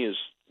intravenous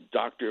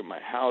doctor at my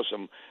house.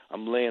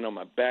 I'm laying on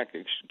my back,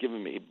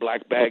 giving me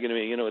black bagging to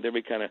me, you know, with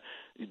every kind of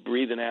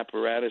breathing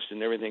apparatus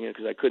and everything,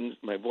 because I couldn't.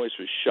 My voice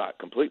was shot,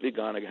 completely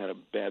gone. I had a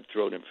bad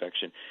throat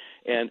infection,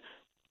 and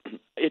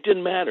it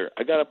didn't matter.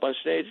 I got up on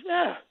stage.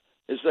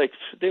 It's like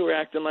they were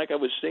acting like I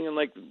was singing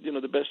like, you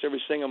know, the best ever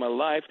sing of my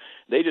life.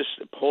 They just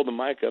pulled the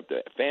mic up.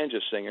 The fans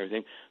just sang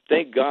everything.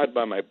 Thank God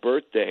by my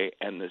birthday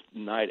and the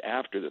night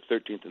after, the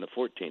 13th and the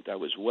 14th, I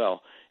was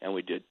well, and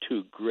we did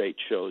 2 great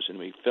shows, and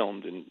we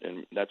filmed,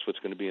 and that's what's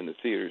going to be in the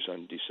theaters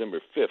on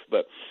December 5th.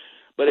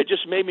 But it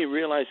just made me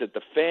realize that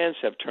the fans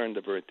have turned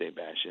the birthday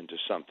bash into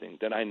something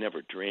that I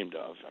never dreamed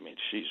of. I mean,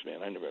 geez,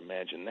 man, I never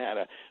imagined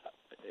that.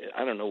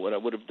 I don't know what I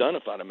would have done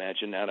if I'd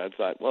imagined that. I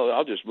thought, well,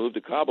 I'll just move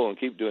to Cabo and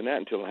keep doing that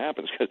until it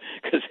happens,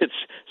 because it's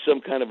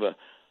some kind of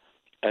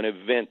an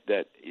event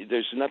that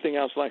there's nothing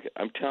else like it.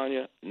 I'm telling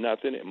you,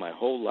 nothing in my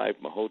whole life,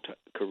 my whole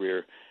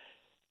career,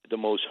 the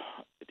most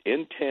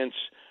intense,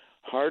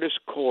 hardest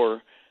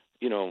core,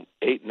 you know,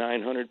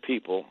 800-900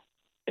 people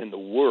in the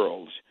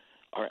world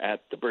are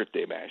at the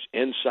birthday bash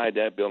inside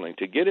that building.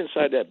 To get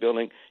inside that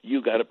building,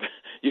 you got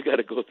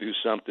to go through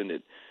something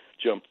that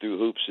jump through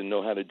hoops and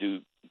know how to do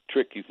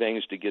tricky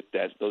things to get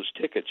those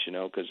tickets, you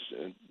know, because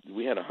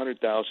we had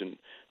 100,000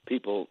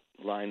 people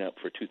line up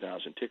for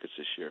 2,000 tickets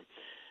this year.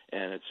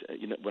 And it's,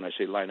 you know, when I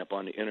say line up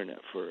on the internet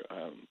for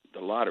the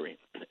lottery.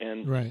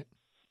 And right.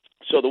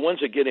 So the ones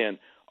that get in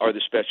are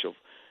the special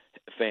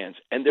fans.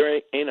 And there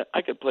ain't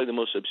I could play the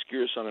most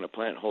obscure song on the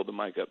planet, hold the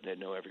mic up, and they'd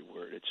know every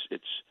word.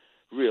 It's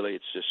really,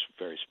 it's just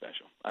very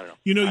special. I don't know.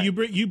 You know,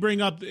 you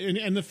bring up,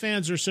 and the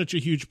fans are such a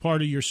huge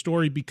part of your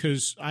story,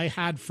 because I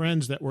had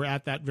friends that were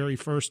at that very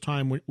first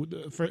time,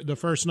 the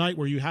first night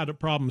where you had a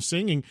problem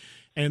singing,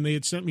 and they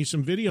had sent me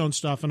some video and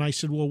stuff, and I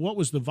said, well, what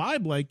was the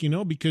vibe like, you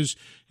know, because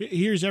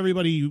here's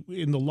everybody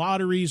in the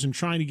lotteries and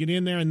trying to get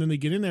in there, and then they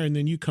get in there, and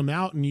then you come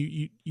out, and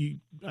you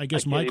I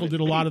guess Michael did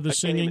a lot of the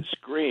singing. I can't even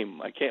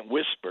scream. I can't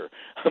whisper.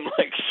 I'm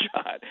like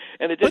shot.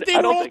 And but they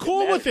were all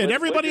cool with it.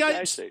 Everybody, what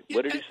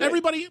did he say?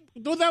 Everybody,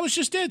 well, that was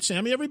just it,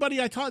 Sammy. Everybody,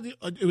 I thought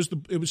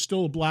it was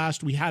still a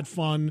blast. We had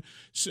fun.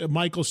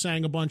 Michael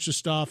sang a bunch of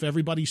stuff.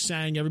 Everybody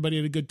sang. Everybody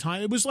had a good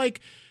time. It was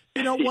like,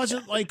 you know, it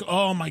wasn't like,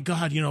 oh my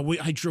God, you know,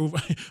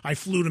 I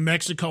flew to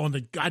Mexico and the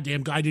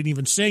goddamn guy didn't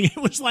even sing. It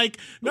was like,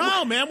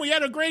 no, man, we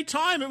had a great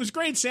time. It was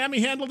great.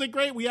 Sammy handled it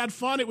great. We had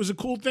fun. It was a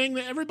cool thing.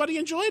 Everybody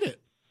enjoyed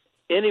it.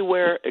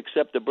 Anywhere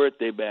except the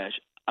birthday bash,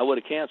 I would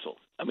have canceled.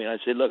 I mean, I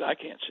said, look, I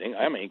can't sing.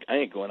 I mean, I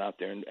ain't going out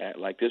there and act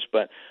like this,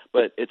 but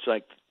it's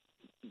like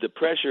the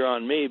pressure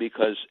on me,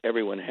 because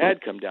everyone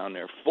had come down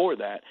there for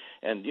that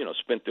and, you know,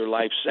 spent their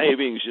life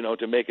savings, you know,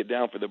 to make it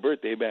down for the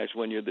birthday bash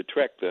when you're the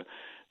Trek,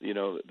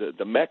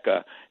 the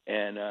Mecca.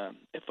 And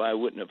if I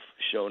wouldn't have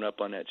shown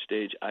up on that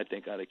stage, I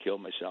think I'd have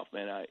killed myself,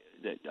 man. I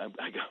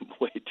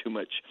got way too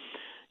much,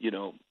 you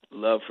know,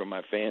 love from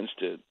my fans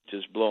to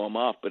just blow them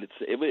off. But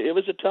it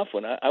was a tough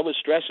one. I was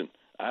stressing.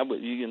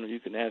 You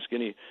can ask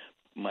any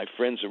my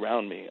friends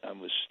around me. I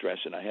was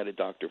stressing. I had a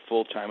doctor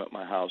full time at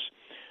my house,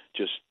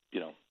 just, you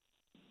know,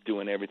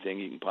 doing everything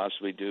you can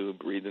possibly do,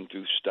 breathing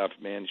through stuff,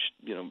 man,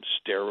 you know,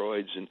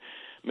 steroids. And,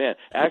 man,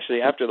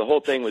 actually, after the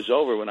whole thing was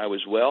over, when I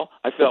was well,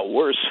 I felt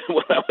worse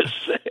when I was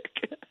sick.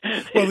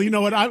 Well, you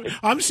know what?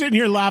 I'm sitting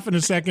here laughing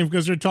a second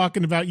because they're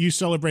talking about you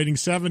celebrating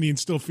 70 and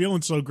still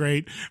feeling so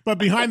great. But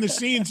behind the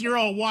scenes, you're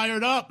all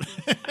wired up.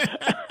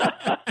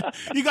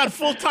 You got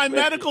full-time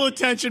medical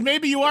attention.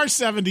 Maybe you are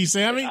 70,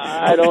 Sammy.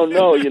 I don't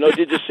know. You know,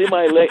 did you see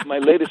my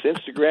latest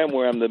Instagram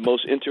where I'm the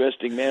most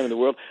interesting man in the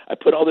world? I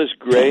put all this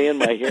gray in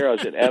my hair. I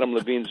was at Adam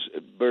Levine's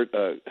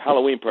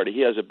Halloween party.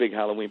 He has a big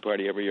Halloween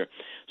party every year.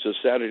 So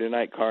Saturday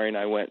night, Kari and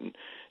I went,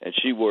 and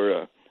she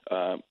wore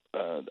a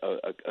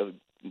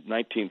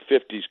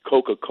 1950s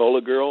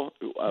Coca-Cola girl,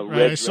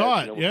 red I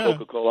saw it. With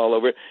Coca-Cola all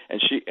over it,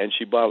 and she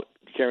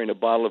carrying a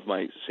bottle of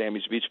my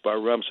Sammy's Beach Bar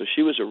rum. So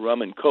she was a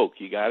rum and Coke.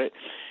 You got it?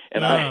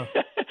 And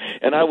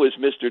I was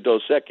Mr.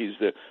 Dos Equis,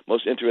 the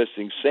most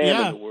interesting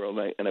Sam in the world.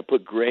 And I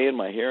put gray in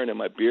my hair and in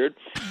my beard.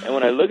 And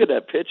when I look at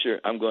that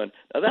picture, I'm going,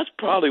 now that's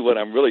probably what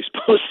I'm really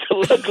supposed to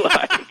look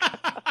like.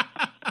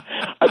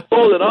 I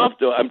pulled it off,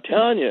 though. I'm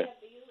telling you.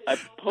 I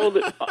pulled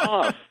it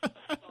off.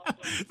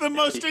 The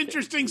most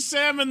interesting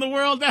Sam in the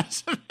world.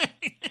 That's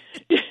amazing.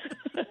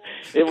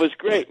 It was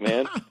great,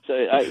 man.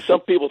 So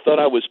some people thought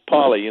I was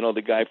Paulie, you know,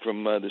 the guy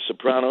from The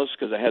Sopranos,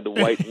 because I had the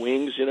white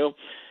wings, you know.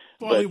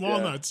 Paulie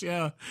Walnuts,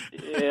 yeah.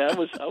 Yeah,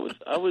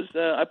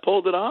 I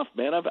pulled it off,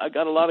 man. I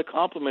got a lot of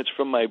compliments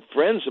from my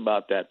friends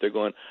about that. They're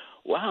going,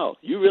 wow,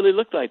 you really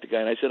look like the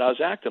guy. And I said, I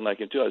was acting like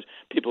him, too.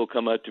 People would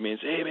come up to me and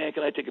say, hey, man,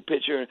 can I take a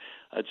picture?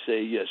 I'd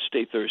say, yes,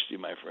 stay thirsty,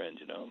 my friend,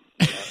 you know.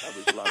 I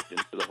was locked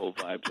into the whole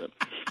vibe. But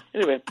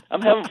anyway,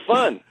 I'm having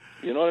fun.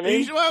 You know what I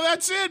mean? Well,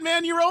 that's it,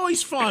 man. You're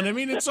always fun. I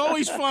mean, it's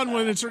always fun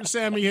when it's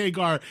Sammy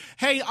Hagar.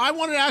 Hey, I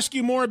want to ask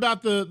you more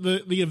about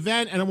the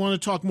event, and I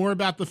want to talk more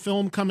about the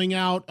film coming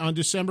out on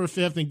December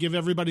 5th and give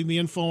everybody the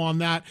info on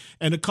that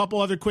and a couple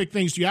other quick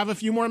things. Do you have a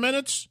few more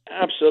minutes?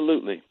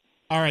 Absolutely.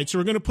 All right, so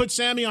we're going to put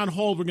Sammy on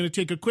hold. We're going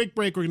to take a quick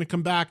break. We're going to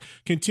come back,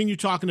 continue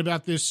talking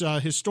about this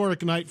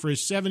historic night for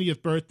his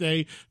 70th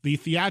birthday, the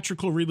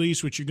theatrical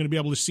release, which you're going to be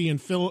able to see in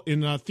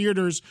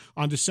theaters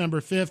on December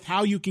 5th,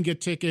 how you can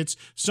get tickets,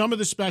 some of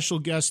the special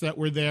guests that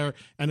were there,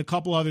 and a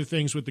couple other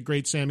things with the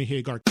great Sammy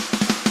Hagar.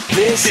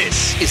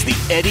 This is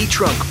the Eddie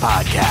Trunk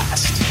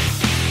Podcast.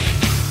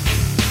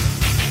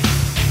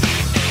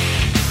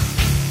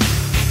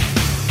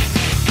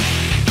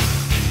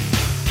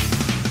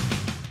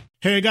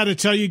 Hey, I got to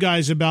tell you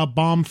guys about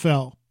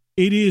Bombfell.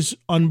 It is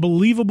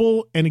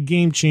unbelievable and a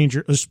game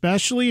changer,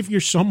 especially if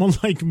you're someone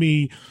like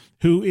me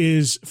who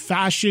is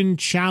fashion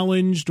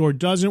challenged or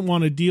doesn't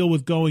want to deal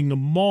with going to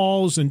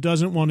malls and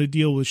doesn't want to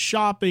deal with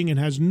shopping and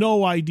has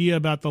no idea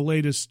about the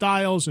latest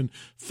styles and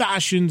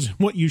fashions,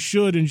 what you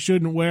should and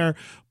shouldn't wear.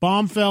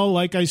 Bombfell,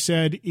 like I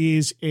said,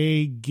 is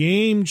a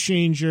game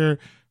changer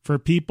for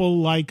people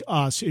like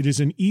us. It is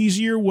an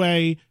easier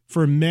way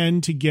for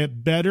men to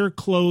get better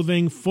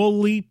clothing,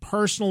 fully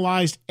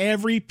personalized,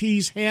 every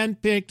piece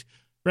handpicked,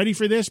 ready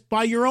for this,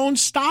 by your own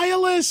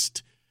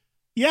stylist.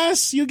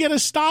 Yes, you get a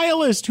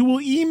stylist who will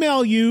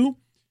email you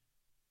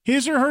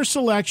his or her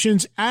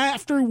selections,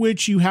 after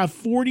which you have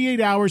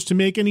 48 hours to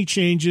make any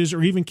changes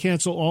or even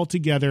cancel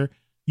altogether.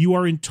 You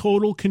are in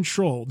total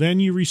control. Then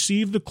you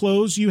receive the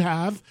clothes you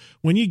have.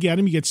 When you get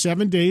them, you get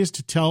 7 days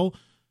to tell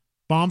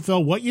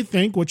Bombfell what you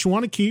think, what you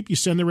want to keep. You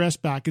send the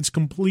rest back. It's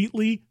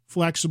completely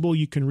flexible.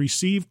 You can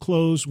receive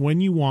clothes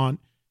when you want,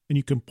 and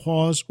you can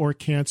pause or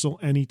cancel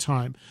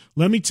anytime.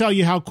 Let me tell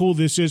you how cool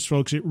this is,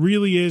 folks. It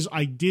really is.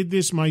 I did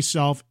this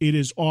myself. It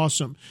is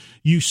awesome.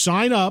 You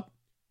sign up,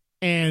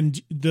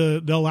 and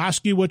they'll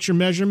ask you what your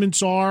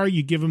measurements are.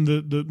 You give them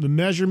the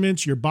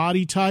measurements, your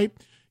body type.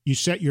 You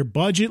set your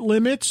budget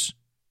limits.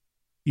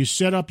 You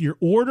set up your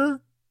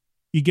order.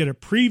 You get a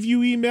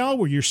preview email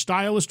where your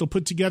stylist will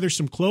put together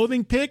some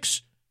clothing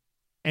picks,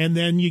 and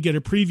then you get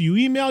a preview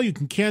email. You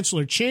can cancel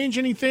or change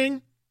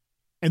anything,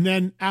 and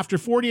then after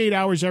 48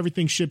 hours,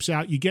 everything ships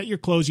out. You get your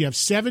clothes. You have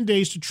 7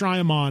 days to try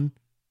them on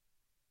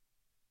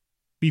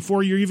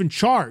before you're even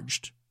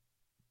charged,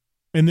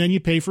 and then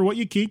you pay for what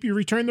you keep. You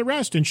return the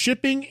rest, and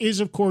shipping is,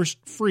 of course,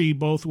 free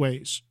both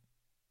ways.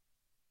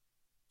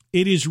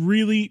 It is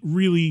really,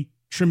 really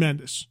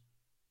tremendous,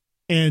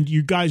 and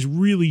you guys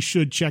really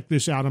should check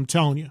this out. I'm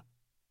telling you.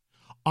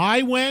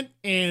 I went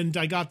and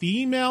I got the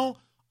email.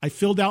 I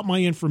filled out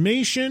my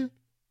information.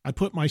 I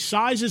put my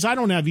sizes. I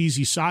don't have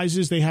easy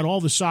sizes. They had all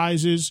the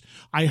sizes.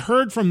 I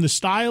heard from the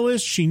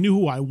stylist. She knew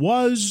who I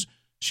was.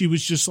 She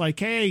was just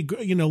like, hey,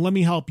 let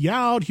me help you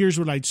out. Here's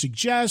what I'd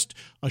suggest.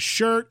 A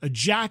shirt, a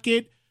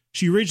jacket.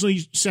 She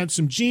originally sent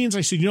some jeans.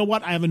 I said, you know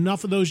what? I have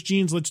enough of those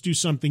jeans. Let's do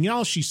something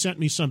else. She sent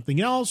me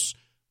something else,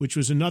 which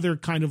was another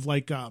kind of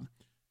like a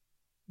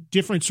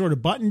different sort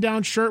of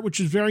button-down shirt, which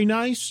was very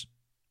nice.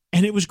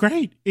 And it was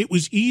great. It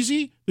was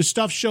easy. The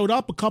stuff showed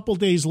up a couple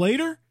days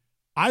later.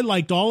 I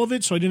liked all of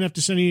it, so I didn't have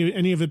to send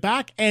any of it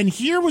back. And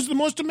here was the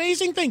most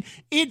amazing thing.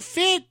 It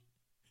fit.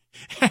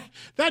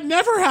 That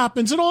never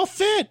happens. It all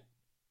fit.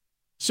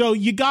 So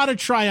you got to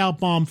try out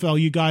Bombfell,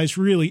 you guys,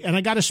 really. And I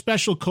got a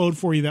special code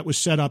for you that was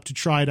set up to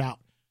try it out.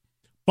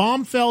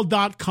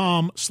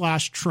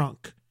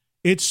 Bombfell.com/trunk.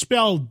 It's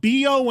spelled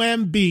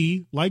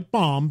B-O-M-B, like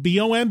bomb,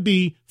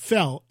 B-O-M-B,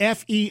 fell,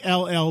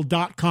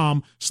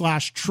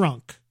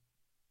 F-E-L-L.com/trunk.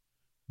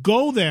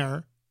 Go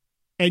there,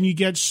 and you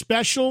get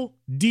special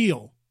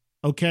deal,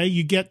 okay?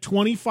 You get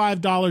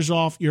 $25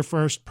 off your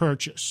first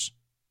purchase.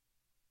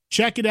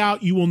 Check it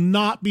out. You will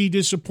not be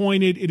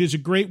disappointed. It is a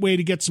great way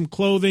to get some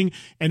clothing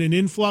and an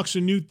influx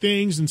of new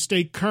things and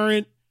stay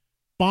current.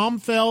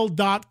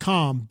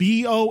 Bombfell.com,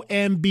 B-O-M-B-F-E-L-L,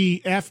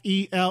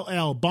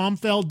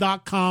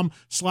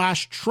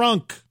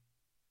 bombfell.com/trunk.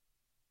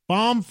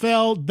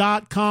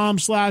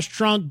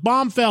 Bombfell.com/trunk.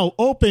 Bombfell,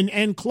 open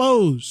and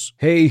close.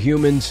 Hey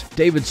humans,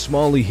 David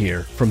Smalley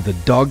here from the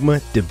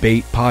Dogma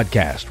Debate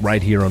Podcast,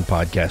 right here on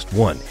Podcast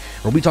One,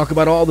 where we talk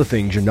about all the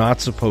things you're not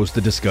supposed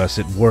to discuss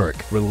at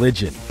work: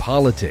 religion,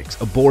 politics,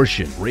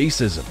 abortion,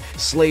 racism,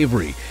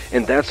 slavery,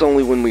 and that's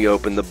only when we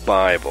open the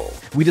Bible.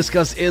 We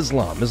discuss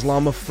Islam,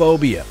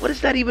 Islamophobia. What does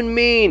that even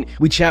mean?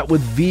 We chat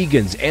with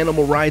vegans,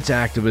 animal rights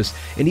activists,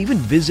 and even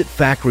visit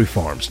factory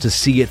farms to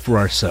see it for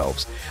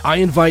ourselves. I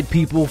invite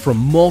people from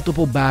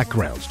multiple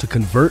backgrounds to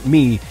convert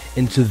me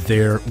into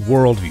their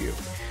worldview.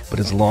 But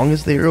as long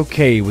as they are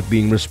okay with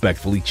being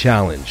respectfully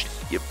challenged,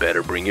 you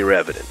better bring your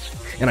evidence.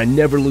 And I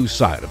never lose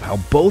sight of how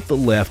both the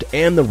left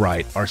and the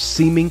right are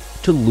seeming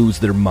to lose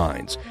their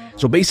minds.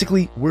 So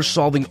basically, we're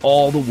solving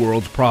all the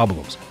world's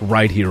problems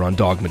right here on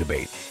Dogma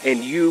Debate.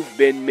 And you've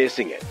been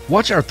missing it.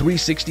 Watch our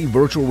 360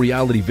 virtual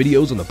reality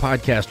videos on the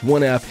Podcast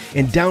One app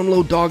and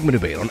download Dogma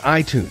Debate on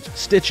iTunes,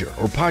 Stitcher,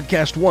 or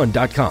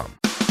PodcastOne.com.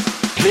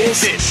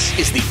 This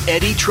is the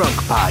Eddie Trunk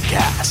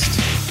Podcast.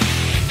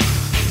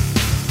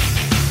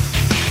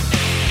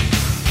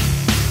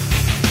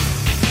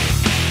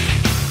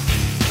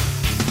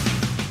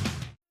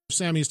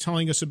 Sammy is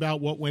telling us about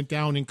what went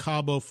down in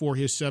Cabo for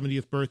his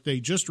 70th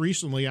birthday just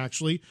recently,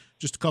 actually,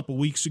 just a couple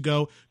weeks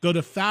ago. Go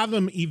to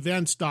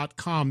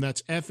fathomevents.com.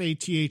 That's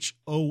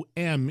FATHOM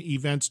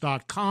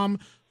events.com.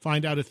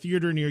 Find out a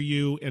theater near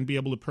you and be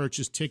able to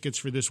purchase tickets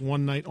for this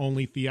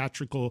one-night-only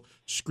theatrical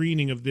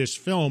screening of this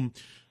film.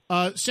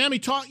 Sammy,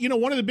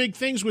 one of the big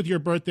things with your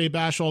birthday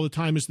bash all the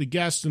time is the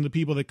guests and the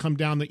people that come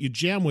down that you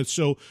jam with.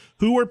 So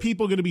who are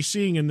people going to be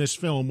seeing in this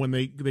film when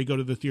they go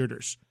to the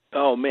theaters?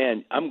 Oh,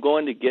 man, I'm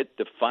going to get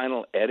the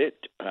final edit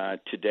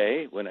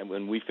today.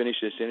 When we finish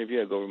this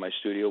interview, I go over to my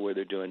studio where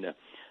they're doing the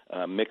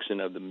mixing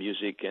of the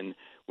music, and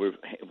we're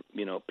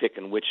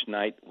picking which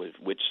night with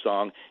which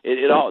song.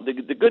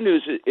 The good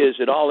news is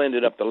it all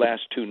ended up the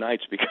last two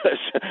nights because,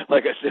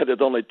 like I said,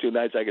 there's only two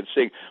nights I could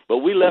sing. But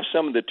we left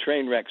some of the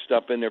train wreck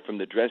stuff in there from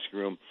the dressing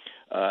room.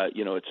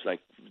 It's like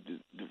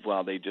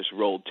while they just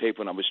rolled tape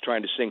when I was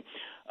trying to sing.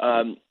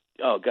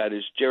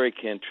 It's Jerry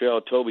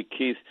Cantrell, Toby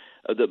Keith,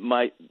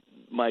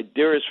 my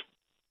dearest,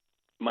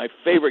 my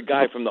favorite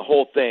guy from the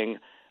whole thing,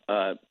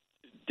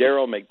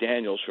 Daryl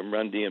McDaniels from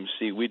Run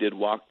DMC. We did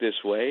Walk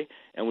This Way,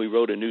 and we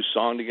wrote a new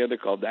song together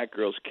called That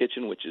Girl's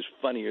Kitchen, which is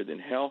funnier than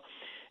hell.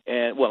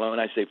 And, well, when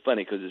I say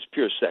funny, because it's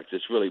pure sex,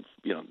 it's really,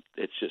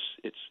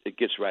 it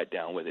gets right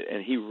down with it.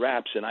 And he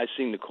raps, and I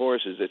sing the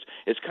choruses.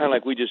 It's kind of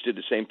like we just did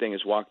the same thing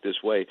as Walk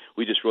This Way.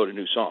 We just wrote a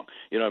new song.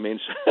 You know what I mean?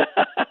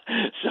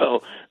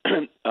 So,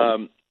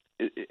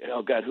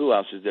 who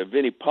else is there?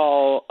 Vinnie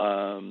Paul,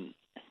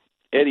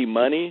 Eddie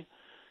Money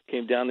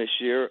came down this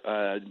year.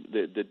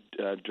 The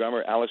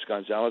drummer Alex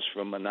Gonzalez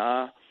from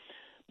Maná.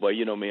 Boy,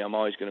 you know me, I'm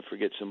always going to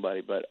forget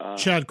somebody. But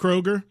Chad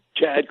Kroger.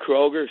 Chad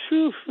Kroger,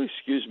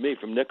 excuse me,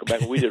 from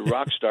Nickelback. We did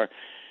Rockstar.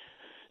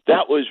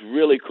 That was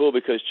really cool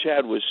because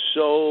Chad was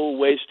so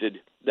wasted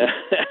that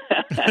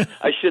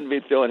I shouldn't be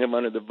throwing him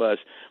under the bus.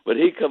 But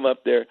he come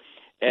up there,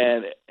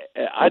 and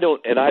I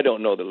don't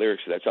know the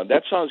lyrics to that song.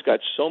 That song's got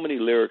so many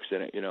lyrics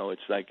in it.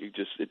 It's like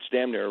it's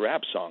damn near a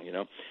rap song.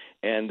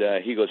 And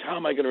he goes, how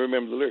am I going to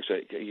remember the lyrics?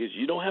 He goes,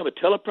 you don't have a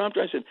teleprompter?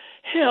 I said,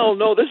 hell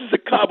no, this is a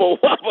Cabo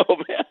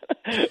Wabo, man.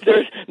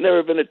 There's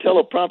never been a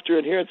teleprompter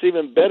in here. It's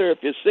even better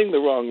if you sing the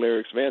wrong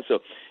lyrics, man. So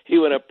he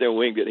went up there and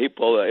winged it. He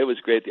pulled it. It was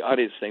great. The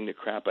audience sang the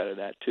crap out of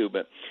that, too.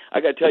 But I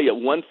got to tell you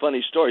one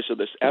funny story. So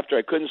after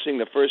I couldn't sing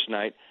the first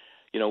night,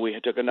 we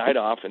took a night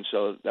off, and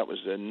so that was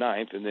the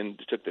 9th, and then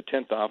took the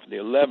 10th off, and the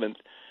 11th,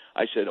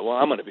 I said, well,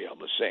 I'm going to be able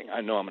to sing.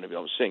 I know I'm going to be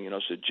able to sing.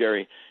 So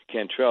Jerry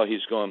Cantrell,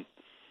 he's going,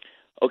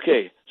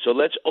 okay, so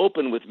let's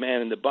open with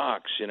Man in the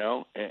Box,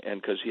 and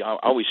because I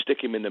always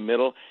stick him in the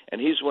middle, and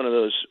he's one of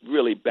those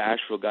really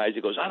bashful guys.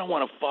 He goes, I don't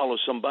want to follow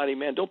somebody,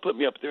 man. Don't put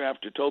me up there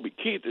after Toby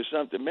Keith or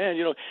something, man.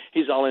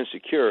 He's all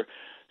insecure.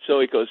 So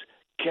he goes,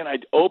 can I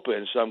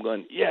open? So I'm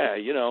going, yeah,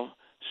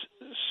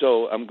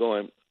 So I'm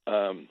going,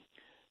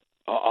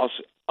 I'll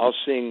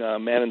sing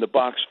Man in the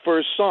Box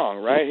first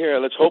song right here.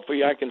 Let's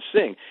hopefully I can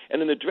sing.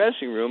 And in the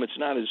dressing room, it's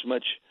not as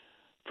much,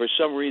 for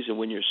some reason,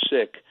 when you're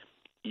sick,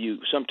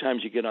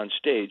 sometimes you get on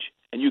stage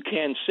and you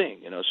can sing,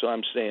 So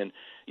I'm saying,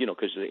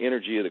 because of the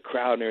energy of the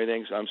crowd and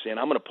everything. So I'm saying,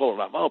 I'm going to pull it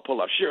off. I'll pull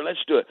it off. Sure,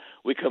 let's do it.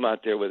 We come out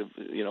there with,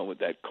 with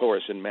that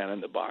chorus in Man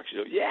in the Box.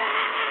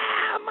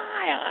 Yeah,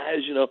 my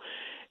eyes,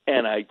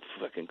 And I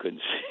fucking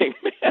couldn't sing,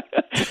 man.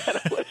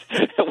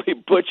 And we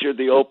butchered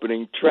the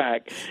opening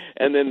track.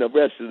 And then the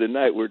rest of the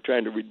night we're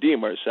trying to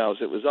redeem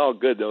ourselves. It was all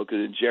good, though,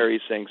 because Jerry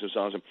sang some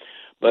songs.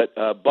 But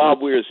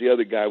Bob Weir is the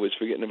other guy I was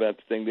forgetting about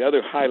the thing. The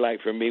other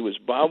highlight for me was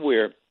Bob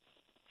Weir.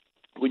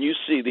 When you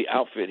see the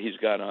outfit he's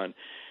got on,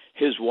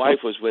 his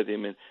wife was with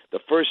him, and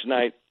the first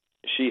night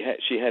she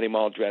had him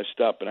all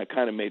dressed up, and I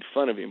kind of made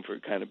fun of him for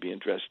kind of being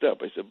dressed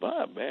up. I said,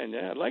 Bob, man,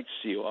 I'd like to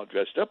see you all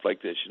dressed up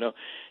like this.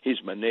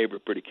 He's my neighbor,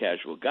 pretty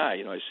casual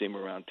guy. I see him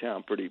around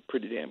town, pretty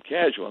damn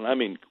casual, and I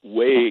mean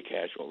way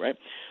casual, right?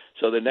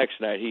 So the next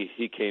night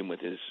he came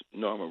with his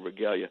normal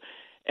regalia.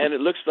 And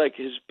it looks like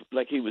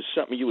he was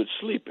something you would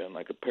sleep in,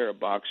 like a pair of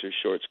boxer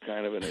shorts,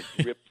 kind of, and a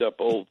ripped up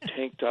old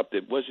tank top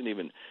that wasn't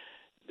even,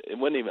 I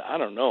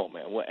don't know,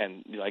 man.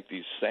 And like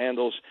these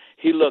sandals,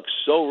 he looks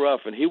so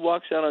rough. And he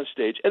walks out on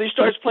stage and he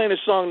starts playing a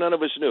song none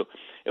of us knew.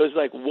 It was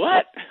like,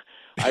 what?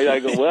 I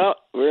go, well,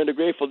 we're in the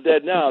Grateful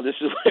Dead now.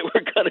 This is the way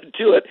we're going to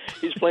do it.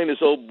 He's playing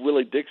this old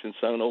Willie Dixon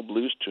song, an old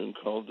blues tune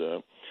called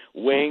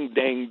Wang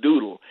Dang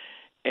Doodle.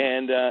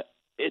 And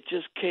it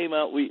just came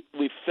out. We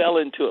fell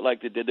into it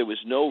like they did. There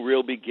was no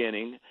real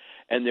beginning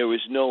and there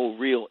was no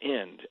real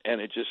end.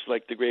 And it just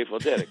like the Grateful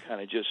Dead. It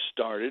kind of just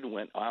started,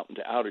 went out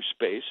into outer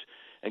space,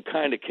 and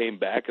kind of came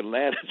back and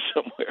landed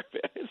somewhere.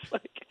 It's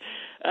like,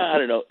 I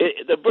don't know.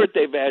 The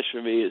birthday bash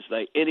for me is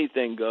like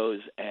anything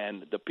goes,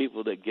 and the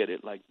people that get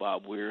it, like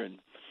Bob Weir and,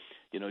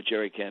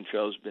 Jerry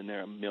Cantrell's been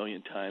there a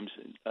million times.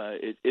 And,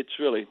 it's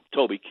really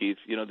Toby Keith,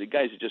 the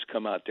guys that just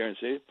come out there and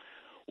say,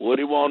 what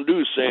do you want to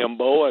do,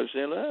 Sambo? I was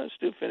saying, let's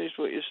do finish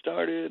what you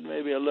started.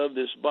 Maybe I love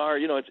this bar.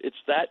 It's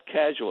that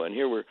casual. And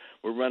here we're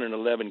running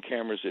 11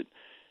 cameras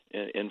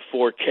in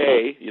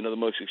 4K, the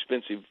most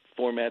expensive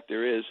format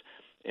there is.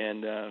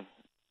 And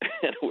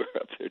we're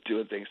up there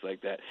doing things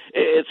like that.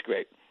 It's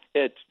great.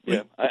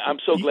 I'm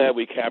so glad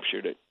we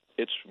captured it.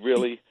 It's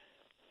really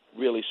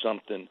really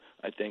something.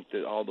 I think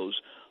that all those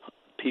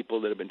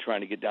people that have been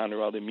trying to get down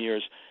there all the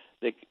years,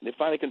 they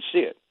finally can see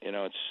it. You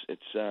know,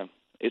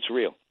 it's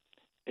real.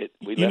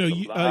 We left a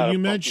lot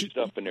of funky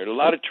stuff in there. A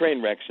lot of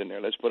train wrecks in there.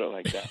 Let's put it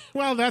like that.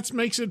 Well, that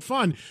makes it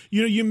fun.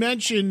 You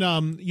mentioned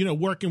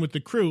working with the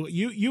crew.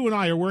 You and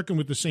I are working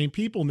with the same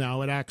people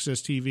now at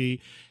Access TV,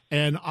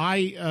 and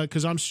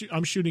because I'm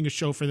shooting a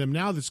show for them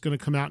now that's going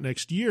to come out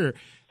next year,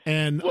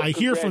 and I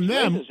hear from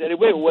them.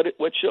 Anyway,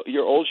 what show?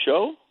 Your old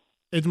show?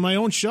 It's my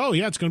own show.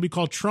 Yeah, it's going to be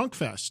called Trunk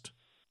Fest.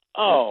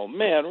 Oh,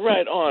 man,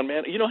 right on,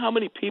 man. You know how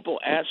many people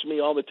ask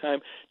me all the time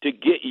to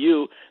get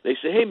you? They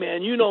say, hey,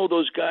 man, you know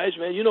those guys,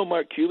 man. You know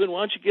Mark Cuban. Why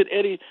don't you get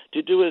Eddie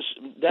to do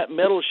that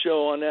metal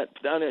show on that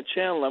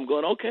channel? I'm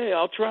going, okay,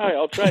 I'll try.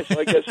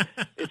 So I guess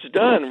it's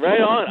done.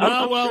 Right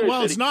on.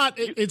 Well, it's not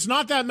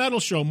that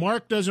metal show.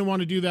 Mark doesn't want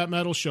to do that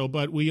metal show,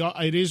 but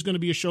it is going to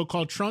be a show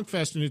called Trunk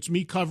Fest, and it's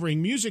me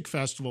covering music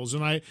festivals.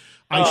 And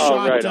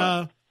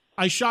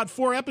I shot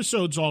 4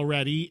 episodes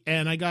already,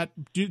 and I got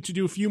to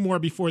do a few more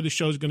before the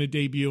show's going to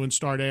debut and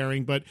start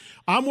airing. But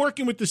I'm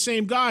working with the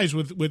same guys,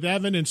 with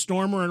Evan and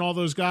Stormer and all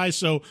those guys,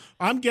 so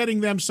I'm getting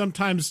them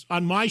sometimes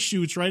on my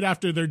shoots right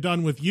after they're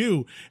done with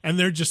you, and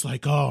they're just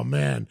like, oh,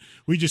 man,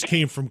 we just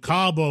came from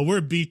Cabo.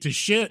 We're beat to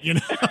shit, you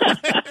know?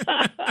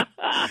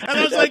 And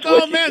I was like,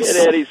 oh, man,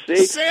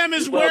 Sam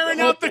is wearing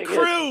out the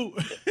crew.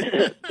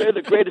 They're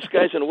the greatest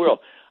guys in the world.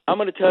 I'm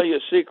going to tell you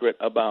a secret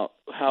about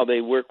how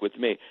they work with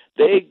me.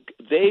 They're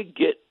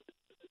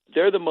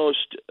the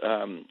most.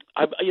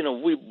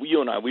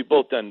 You and I, we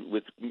both done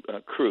with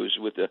crews,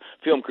 with the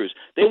film crews.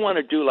 They want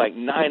to do like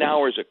 9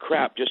 hours of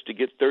crap just to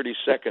get 30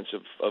 seconds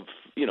of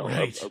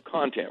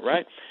content,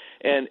 right?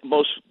 And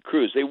most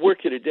crews, they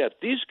work you to death.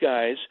 These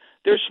guys,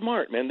 they're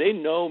smart, man. They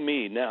know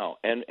me now.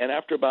 And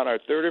after about our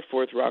 3rd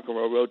or 4th rock and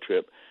roll road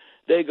trip,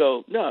 they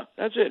go, no,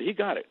 that's it. He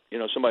got it. You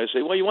know, somebody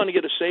say, well, you want to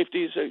get a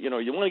safety? So, you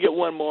want to get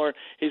one more?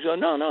 He's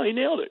going, no, he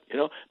nailed it. You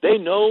know, they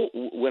know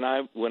when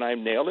I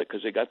nailed it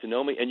because they got to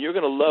know me. And you're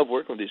going to love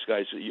working with these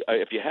guys.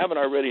 If you haven't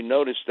already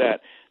noticed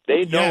that,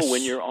 they know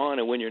when you're on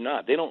and when you're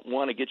not. They don't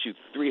want to get you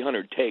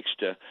 300 takes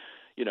to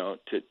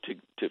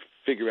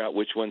figure out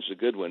which one's the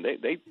good one.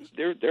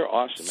 They're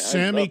awesome, man.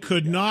 Sammy,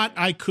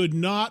 I could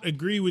not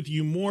agree with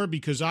you more,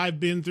 because I've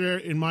been there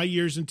in my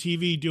years in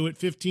TV, do it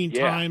 15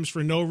 times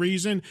for no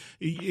reason.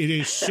 It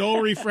is so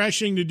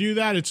refreshing to do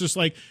that. It's just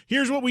like,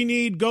 here's what we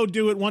need, go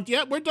do it once.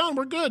 Yeah, we're done,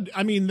 we're good.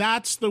 I mean,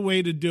 that's the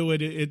way to do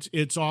it.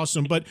 It's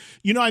awesome. But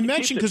I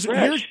mentioned, because of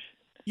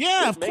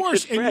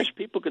course, it fresh.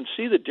 People can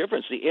see the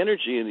difference, the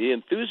energy and the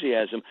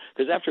enthusiasm.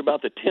 Because after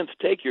about the 10th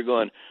take, you're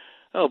going,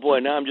 oh, boy,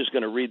 now I'm just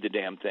going to read the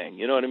damn thing.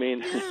 You know what I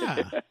mean?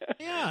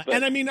 Yeah.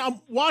 And I mean,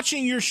 I'm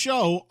watching your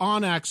show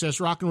on Access,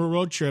 Rock and Roll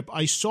Road Trip.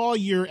 I saw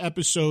your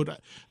episode.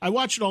 I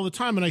watch it all the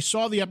time, and I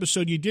saw the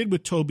episode you did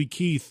with Toby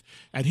Keith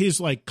at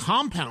his,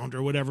 compound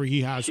or whatever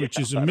he has, which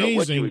is amazing. I don't know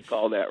what you would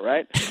call that,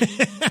 right?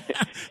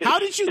 How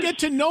did you get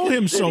to know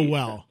him so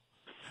well?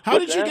 How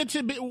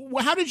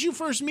did you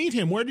first meet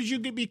him? Where did you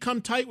become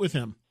tight with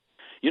him?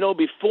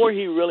 Before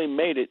he really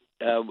made it,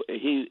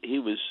 he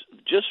was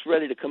just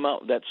ready to come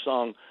out with that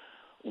song,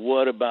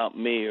 What About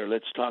Me, or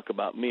Let's Talk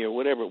About Me, or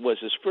whatever it was,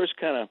 his first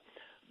kind of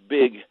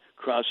big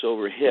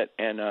crossover hit.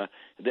 And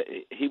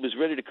he was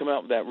ready to come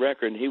out with that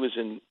record, and he was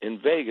in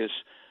Vegas,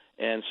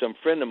 and some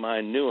friend of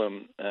mine knew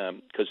him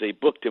because they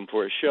booked him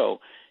for a show.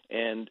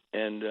 And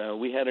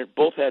we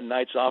both had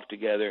nights off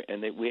together,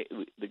 and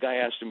the guy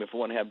asked him if I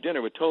want to have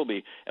dinner with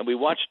Toby, and we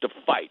watched a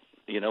fight.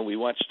 We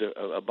watched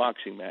a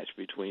boxing match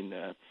between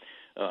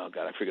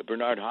I forget,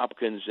 Bernard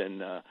Hopkins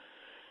and a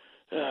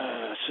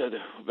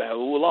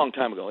long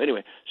time ago.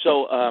 Anyway,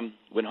 so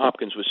when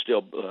Hopkins was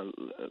still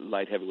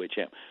light heavyweight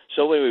champ.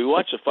 So when we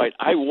watched the fight,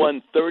 I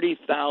won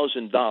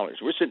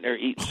 $30,000. We're sitting there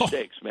eating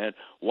steaks, man,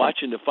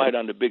 watching the fight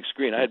on the big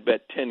screen. I had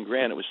bet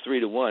 $10,000. It was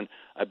 3-1.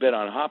 I bet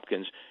on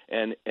Hopkins,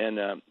 and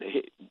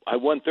I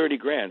won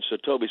 $30,000. So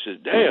Toby says,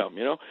 "Damn,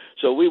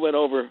 So we went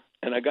over,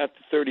 and I got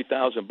the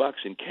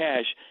 $30,000 in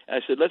cash. And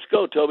I said, "Let's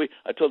go, Toby."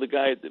 I told the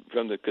guy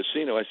from the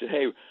casino, I said,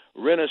 "Hey,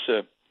 rent us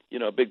a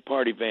big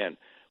party van.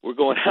 We're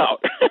going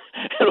out."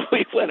 And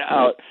we went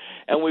out,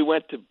 and we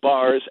went to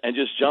bars and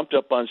just jumped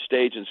up on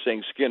stage and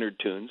sang Skinner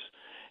tunes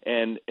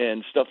and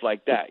stuff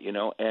like that,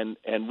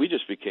 and we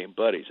just became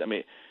buddies. I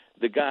mean,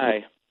 the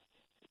guy,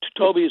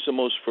 Toby, is the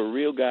most for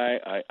real guy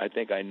I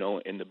think I know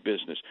in the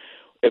business.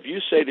 If you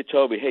say to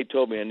Toby, "Hey,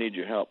 Toby, I need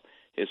your help,"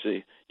 he'll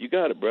say, "You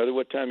got it, brother.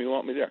 What time you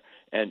want me there?"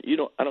 And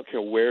I don't care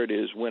where it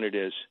is, when it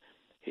is.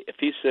 If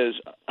he says,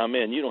 "I'm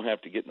in," you don't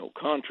have to get no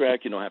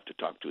contract. You don't have to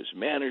talk to his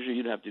manager.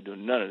 You don't have to do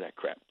none of that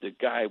crap. The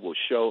guy will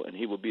show, and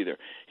he will be there.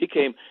 He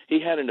came. He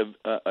had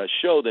a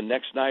show the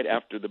next night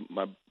after the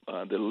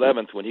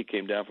 11th when he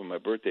came down for my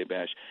birthday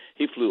bash.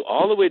 He flew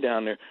all the way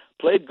down there,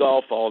 played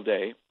golf all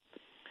day,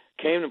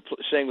 came and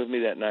sang with me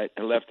that night,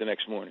 and left the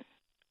next morning.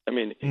 I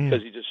mean,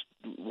 because he just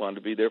wanted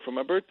to be there for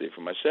my birthday,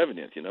 for my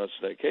 70th. It's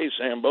like, "Hey,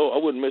 Sambo, I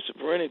wouldn't miss it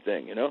for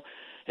anything."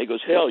 He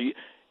goes, "Hell, you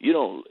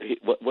don't."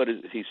 What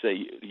did he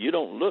say? "You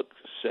don't look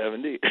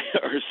 70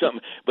 or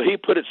something." But he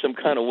put it some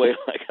kind of way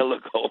like I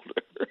look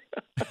older.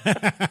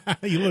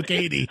 You look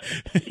 80.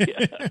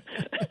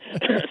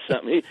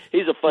 Something.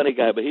 He's a funny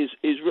guy, but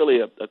he's really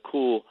a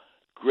cool,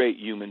 great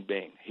human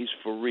being. He's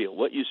for real.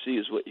 What you see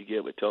is what you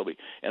get with Toby.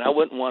 And I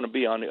wouldn't want to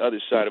be on the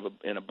other side of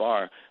in a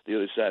bar, the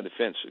other side of the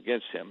fence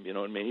against him. You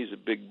know what I mean? He's a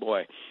big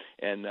boy,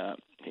 and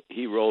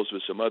he rolls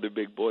with some other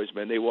big boys.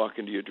 Man, they walk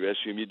into your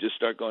dressing room, you just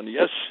start going,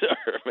 "Yes,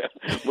 sir."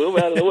 Man, move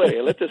out of the way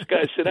and let this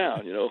guy sit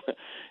down. You know,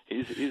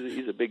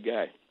 he's a big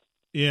guy.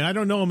 Yeah, I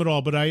don't know him at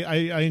all, but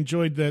I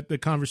enjoyed the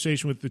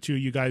conversation with the two of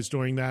you guys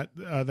during that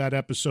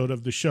episode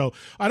of the show.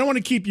 I don't want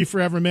to keep you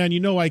forever, man. You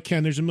know I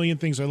can. There's a million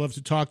things I love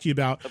to talk to you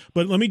about,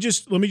 but let me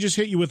just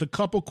hit you with a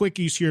couple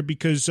quickies here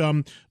because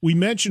we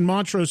mentioned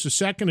Montrose a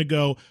second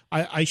ago.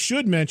 I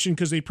should mention,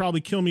 because they'd probably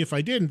kill me if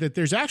I didn't, that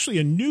there's actually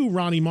a new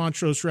Ronnie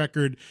Montrose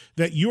record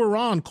that you're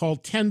on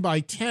called 10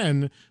 by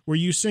 10, where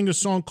you sing a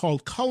song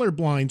called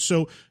Colorblind.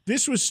 So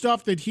this was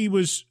stuff that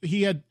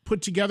he had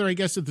put together, I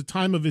guess, at the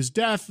time of his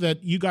death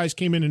that you guys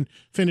came in and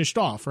finished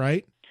off,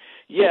 right?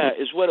 Yeah,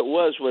 is what it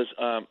was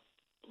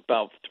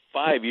about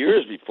 5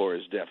 years before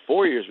his death,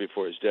 4 years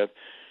before his death,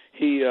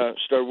 he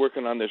started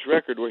working on this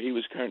record where he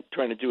was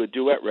trying to do a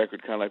duet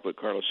record, kind of like what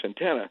Carlos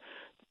Santana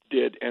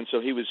did. And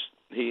so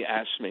he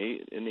asked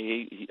me, and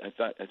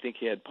I think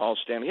he had Paul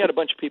Stanley. He had a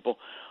bunch of people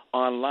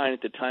online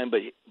at the time,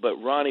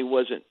 but Ronnie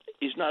wasn't.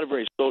 He's not a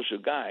very social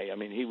guy. I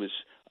mean, he was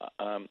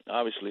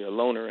obviously a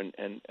loner,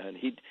 and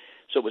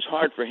so it was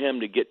hard for him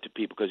to get to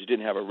people because he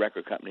didn't have a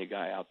record company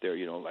guy out there,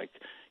 like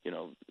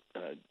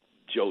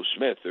Joe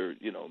Smith or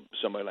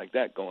somebody like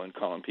that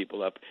calling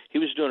people up. He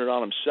was doing it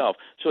all himself,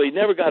 so he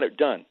never got it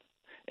done.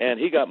 And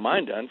he got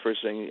mine done.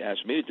 First thing he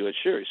asked me to do it,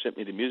 sure. He sent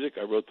me the music.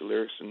 I wrote the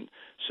lyrics and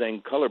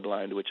sang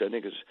Colorblind, which I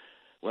think is,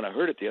 when I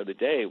heard it the other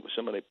day,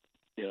 somebody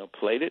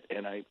played it,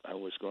 and I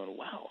was going,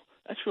 wow,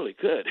 that's really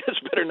good. It's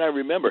better than I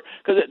remember,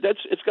 because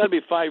it's got to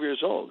be 5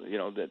 years old,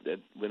 that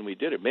when we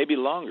did it, maybe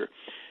longer.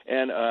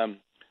 And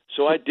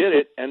so I did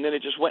it, and then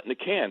it just went in the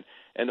can.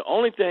 And the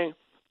only thing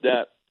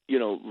that,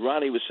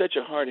 Ronnie was such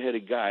a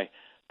hard-headed guy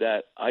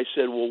that I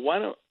said, well, why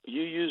don't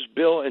you use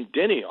Bill and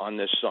Denny on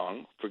this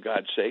song, for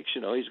God's sakes?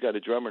 He's got a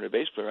drummer and a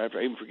bass player. I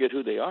even forget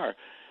who they are.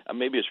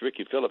 Maybe it's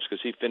Ricky Phillips,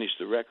 because he finished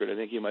the record. I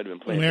think he might have been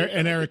playing.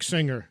 And Eric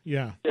Singer,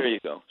 yeah. There you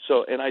go.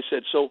 So, and I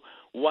said, so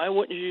why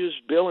wouldn't you use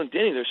Bill and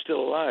Denny? They're still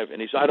alive. And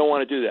he said, I don't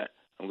want to do that.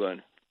 I'm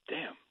going,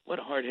 damn, what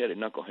a hard-headed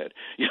knucklehead.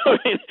 You know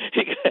what I mean?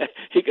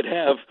 He could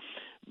have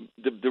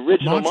the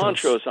original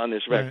Montrose on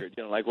this record,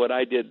 right. Like what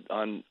I did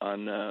on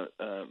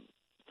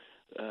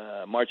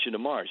March into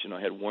Mars.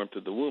 I had Warmth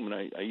of the Womb,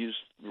 and I used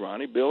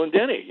Ronnie, Bill, and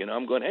Denny.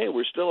 I'm going, hey,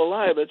 we're still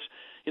alive. Let's,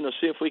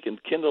 see if we can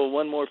kindle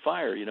one more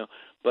fire.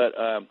 But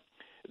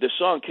the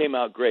song came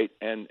out great,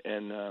 and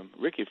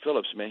Ricky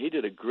Phillips, man, he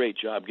did a great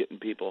job getting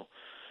people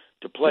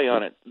to play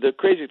on it. The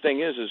crazy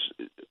thing is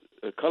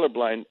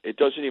Colorblind, it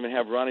doesn't even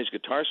have Ronnie's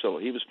guitar solo.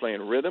 He was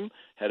playing rhythm,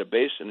 had a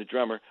bass and a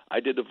drummer. I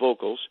did the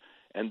vocals,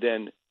 and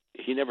then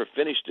he never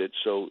finished it,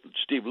 so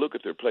Steve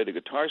Lukather played a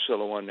guitar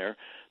solo on there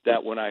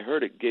that when I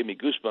heard it gave me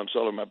goosebumps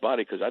all over my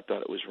body because I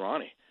thought it was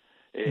Ronnie.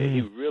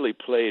 He really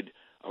played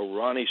a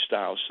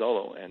Ronnie-style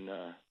solo, and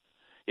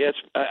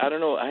I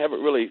don't know. I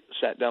haven't really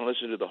sat down and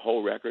listened to the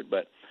whole record,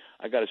 but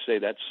I got to say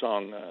that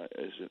song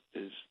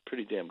is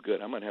pretty damn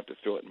good. I might have to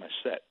throw it in my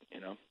set,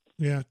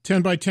 Yeah,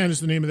 10 by 10 is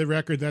the name of the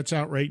record. That's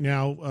out right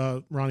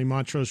now, Ronnie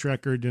Montrose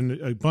record, and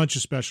a bunch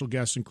of special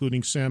guests,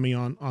 including Sammy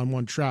on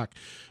one track.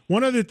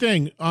 One other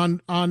thing,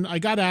 on I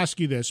got to ask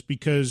you this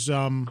because...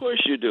 of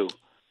course you do.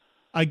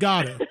 I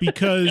got it,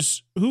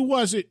 because who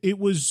was it? It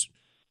was,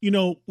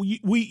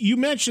 you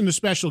mentioned the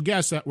special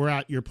guests that were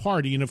at your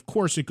party, and of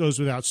course it goes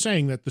without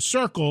saying that the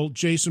Circle,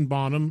 Jason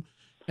Bonham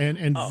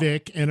and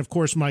Vic, and of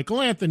course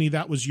Michael Anthony,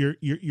 that was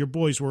your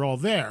boys were all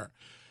there.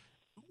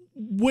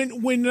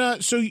 When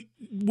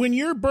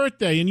your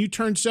birthday and you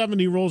turn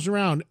 70 rolls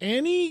around,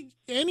 any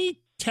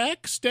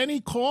text,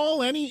 any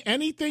call,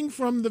 anything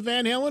from the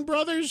Van Halen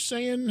brothers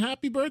saying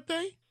happy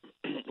birthday?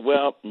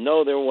 Well,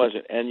 no, there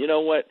wasn't. And you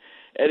know what,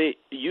 Eddie,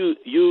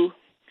 you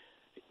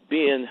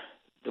being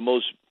the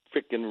most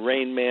freaking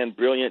Rain Man,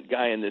 brilliant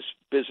guy in this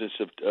business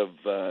of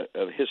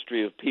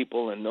history of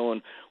people and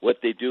knowing what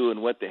they do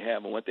and what they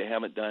have and what they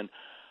haven't done,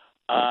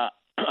 I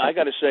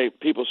got to say,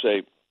 people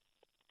say,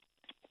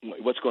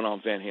 what's going on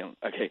with Van Halen?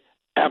 Okay,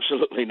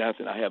 absolutely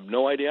nothing. I have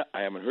no idea.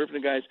 I haven't heard from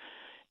the guys.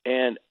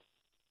 And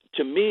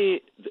to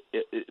me,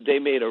 they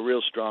made a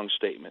real strong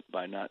statement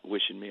by not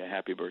wishing me a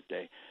happy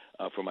birthday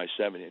for my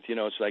 70th.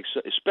 It's like,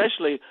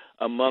 especially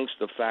amongst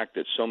the fact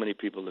that so many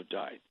people have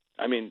died.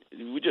 I mean,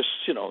 we just,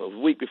 a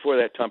week before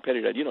that, Tom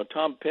Petty died.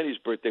 Tom Petty's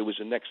birthday was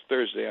the next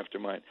Thursday after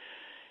mine.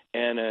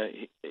 And,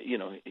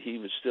 he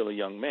was still a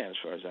young man as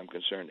far as I'm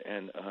concerned.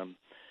 And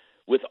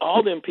with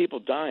all them people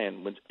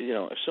dying,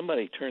 if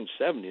somebody turns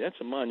 70, that's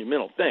a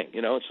monumental thing.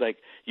 It's like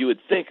you would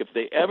think if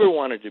they ever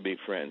wanted to be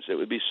friends, it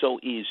would be so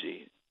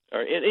easy.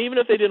 Or even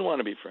if they didn't want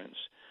to be friends,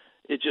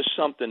 it's just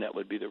something that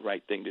would be the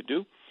right thing to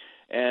do.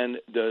 And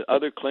the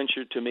other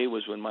clincher to me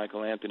was when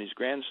Michael Anthony's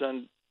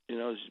grandson,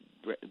 his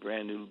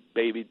brand new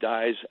baby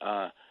dies,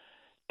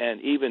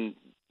 and even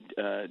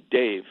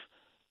Dave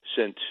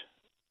sent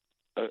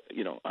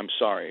I'm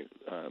sorry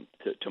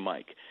to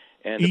Mike.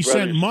 And he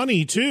sent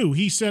money, too.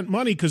 He sent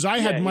money because I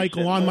had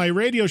Michael on my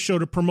radio show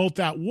to promote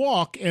that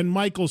walk, and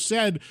Michael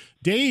said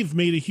Dave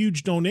made a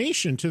huge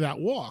donation to that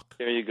walk.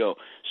 There you go.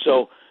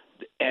 So,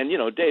 and,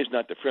 Dave's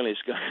not the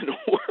friendliest guy in the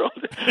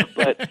world,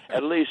 but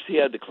at least he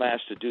had the class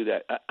to do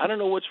that. I don't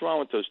know what's wrong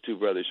with those two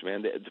brothers,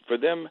 man. For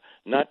them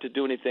not to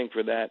do anything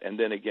for that, and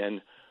then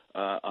again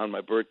on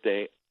my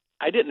birthday,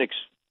 I didn't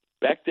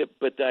expect it,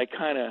 but I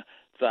kind of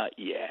thought,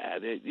 I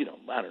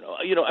don't know.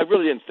 I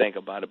really didn't think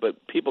about it,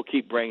 but people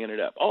keep bringing it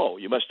up. Oh,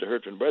 you must have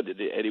heard from brother.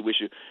 Did Eddie wish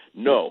you?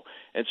 No.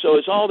 And so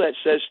it's all that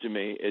says to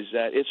me is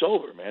that it's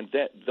over, man.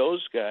 That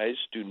those guys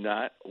do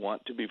not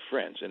want to be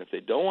friends. And if they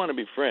don't want to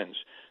be friends,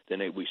 then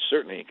we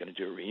certainly ain't going to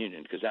do a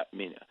reunion, because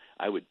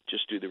I would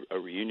just do a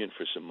reunion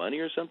for some money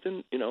or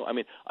something.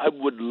 I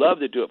would love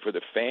to do it for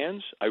the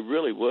fans. I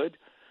really would.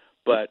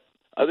 But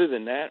other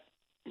than that,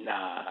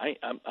 nah,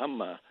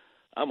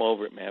 I'm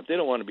over it, man. If they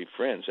don't want to be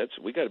friends,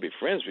 we got to be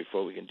friends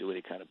before we can do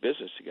any kind of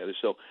business together.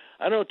 So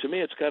I don't know. To me,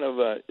 it's kind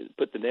of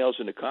put the nails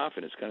in the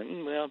coffin. It's kind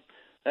of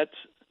that's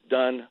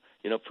done.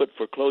 Put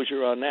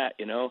foreclosure on that.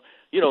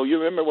 You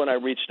remember when I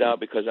reached out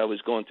because I was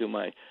going through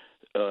my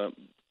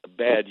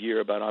bad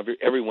year about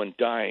everyone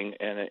dying,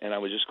 and I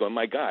was just going,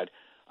 my God,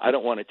 I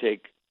don't want to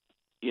take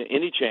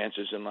any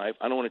chances in life.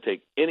 I don't want to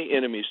take any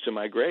enemies to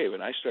my grave.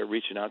 And I started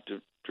reaching out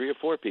to 3 or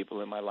 4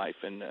 people in my life,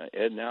 and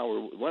Ed now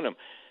were one of them.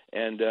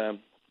 And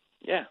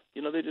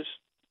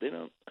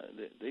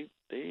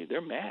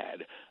they're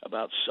mad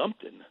about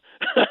something.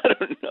 I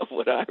don't know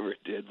what I ever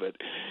did, but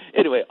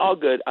anyway, all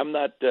good. I'm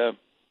not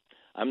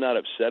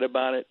upset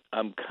about it.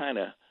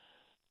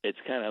 It's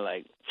kind of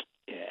like,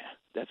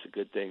 that's a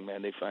good thing,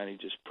 man. They finally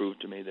just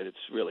proved to me that it's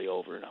really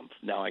over, and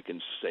now I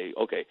can say,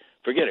 okay,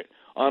 forget it,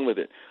 on with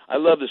it. I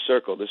love the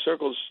Circle. The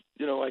Circle's,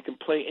 I can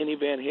play any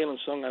Van Halen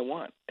song I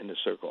want in the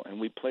Circle, and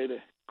we play the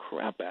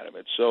crap out of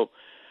it. So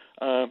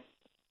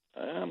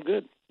I'm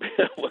good.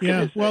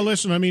 Yeah. Well,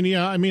 listen,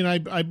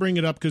 I bring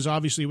it up because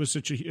obviously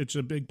it's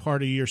a big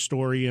part of your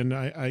story, and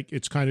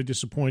it's kind of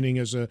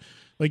disappointing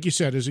like you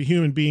said, as a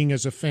human being,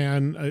 as a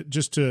fan,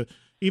 just to,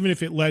 even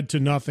if it led to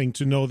nothing,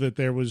 to know that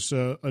there was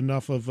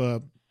enough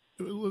of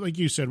like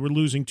you said, we're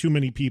losing too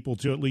many people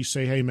to at least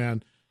say, hey,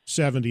 man,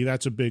 70,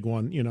 that's a big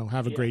one.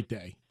 Have a great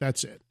day.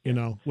 That's it.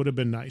 Would have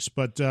been nice.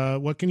 But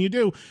what can you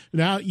do?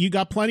 Now you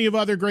got plenty of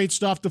other great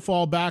stuff to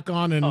fall back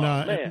on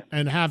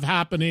and have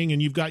happening.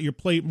 And you've got your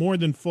plate more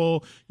than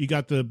full. You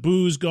got the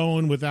booze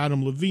going with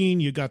Adam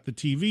Levine. You got the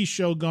TV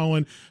show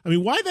going.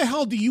 Why the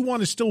hell do you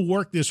want to still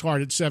work this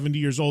hard at 70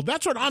 years old?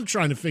 That's what I'm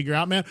trying to figure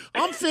out, man.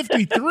 I'm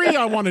 53.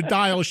 I want to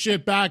dial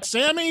shit back.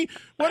 Sammy,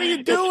 what are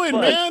you doing,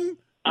 man?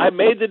 I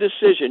made the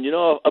decision,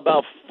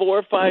 about 4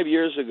 or 5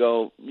 years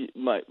ago.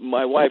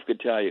 My wife could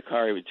tell you,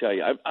 Kari would tell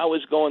you. I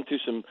was going through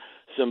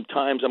some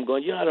times. I'm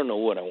going, I don't know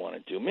what I want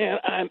to do, man.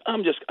 I think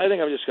I'm just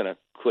going to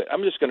quit.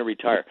 I'm just going to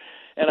retire.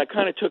 And I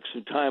kind of took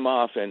some time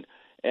off, and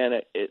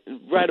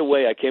right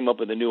away I came up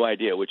with a new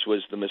idea, which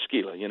was the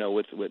Mesquila,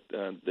 with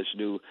this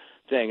new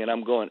thing. And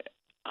I'm going,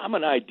 I'm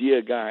an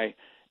idea guy,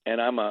 and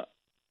I'm a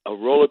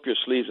roll up your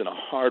sleeves and a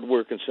hard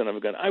working son of a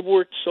gun. I've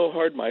worked so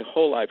hard my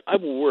whole life.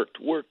 I've worked.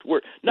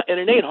 And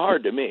it ain't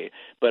hard to me.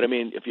 But,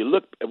 if you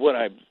look at what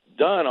I've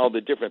done, all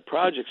the different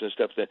projects and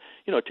stuff, that,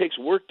 it takes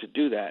work to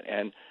do that.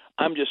 And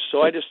I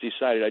just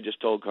decided, I just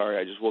told Kari,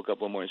 I just woke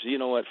up one morning and said, you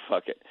know what,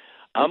 fuck it.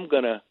 I'm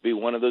going to be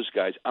one of those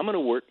guys. I'm going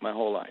to work my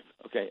whole life,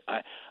 okay?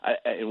 I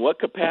in what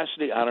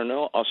capacity, I don't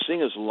know. I'll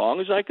sing as long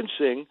as I can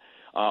sing.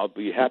 I'll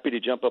be happy to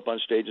jump up on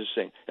stage and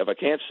sing. If I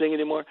can't sing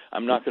anymore,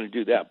 I'm not going to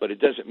do that. But it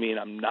doesn't mean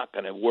I'm not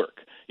going to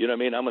work. You know what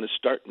I mean? I'm going to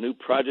start new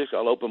projects.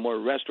 I'll open more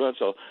restaurants.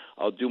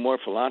 I'll do more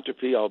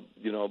philanthropy. I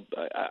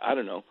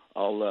don't know.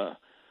 I'll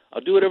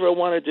do whatever I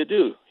wanted to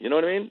do. You know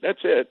what I mean?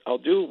 That's it. I'll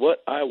do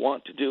what I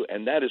want to do,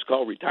 and that is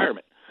called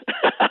retirement.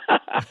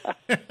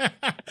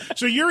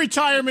 So your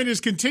retirement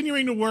is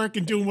continuing to work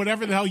and doing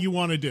whatever the hell you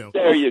want to do.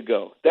 There you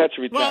go. That's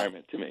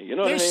retirement to me. You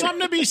know what I mean? There's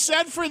something to be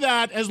said for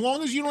that, as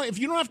long as if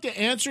you don't have to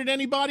answer to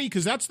anybody,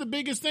 because that's the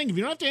biggest thing. If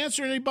you don't have to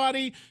answer to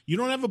anybody, you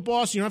don't have a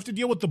boss, you don't have to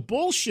deal with the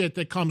bullshit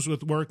that comes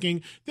with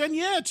working, then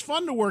it's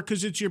fun to work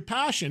because it's your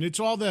passion. It's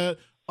all the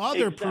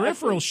other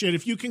peripheral shit.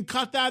 If you can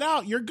cut that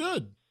out, you're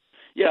good.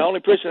 Yeah, the only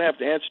person I have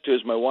to answer to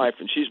is my wife,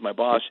 and she's my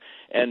boss.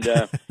 And,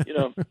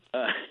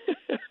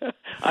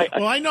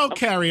 I know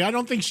Carrie. I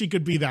don't think she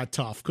could be that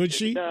tough, could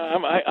she? No,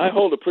 I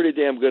hold a pretty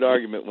damn good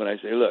argument when I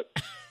say, look,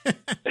 this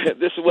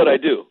is what I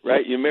do,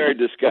 right? You married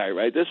this guy,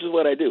 right? This is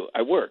what I do.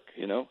 I work,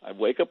 I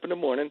wake up in the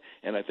morning,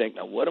 and I think,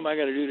 now what am I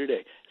going to do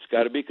today? It's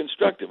got to be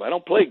constructive. I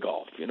don't play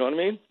golf, you know what I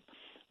mean?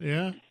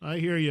 Yeah, I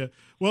hear you.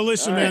 Well,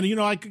 listen, man,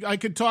 I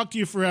could talk to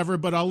you forever,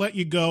 but I'll let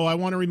you go. I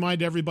want to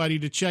remind everybody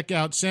to check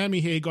out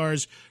Sammy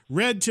Hagar's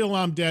Red Till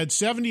I'm Dead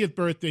 70th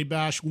birthday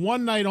bash,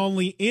 one night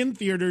only in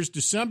theaters,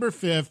 December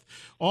 5th.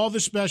 All the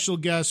special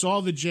guests,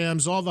 all the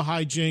jams, all the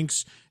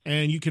hijinks,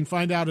 And you can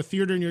find out a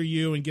theater near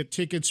you and get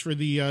tickets for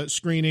the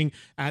screening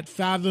at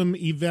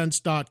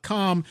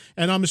fathomevents.com.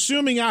 And I'm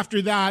assuming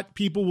after that,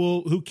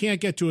 people who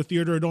can't get to a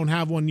theater or don't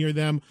have one near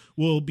them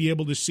will be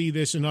able to see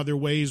this in other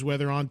ways,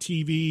 whether on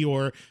TV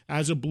or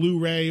as a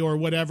Blu-ray or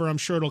whatever. I'm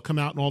sure it'll come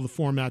out in all the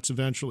formats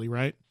eventually,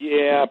 right?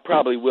 Yeah,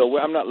 probably will.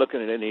 I'm not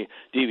looking at any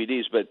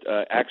DVDs, but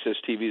Access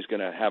TV is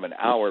going to have an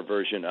hour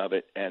version of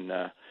it, and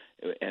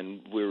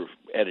we're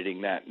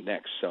editing that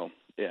next. So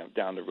yeah,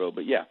 down the road.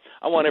 But yeah,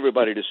 I want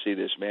everybody to see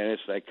this, man.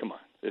 It's like, come on,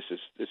 this is.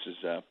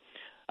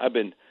 I've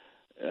been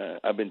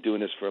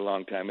doing this for a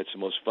long time. It's the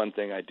most fun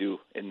thing I do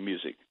in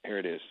music. Here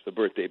it is, the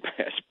birthday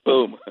bash.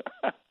 Boom.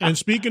 And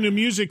speaking of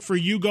music, for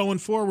you going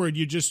forward,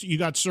 you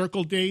got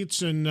Circle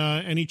dates and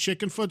any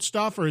Chickenfoot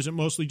stuff, or is it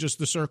mostly just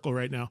the Circle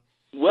right now?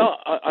 Well,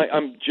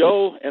 I'm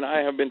Joe, and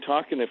I have been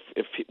talking if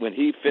when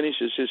he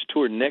finishes his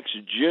tour next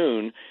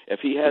June,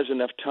 if he has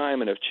enough time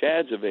and if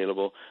Chad's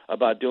available,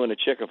 about doing a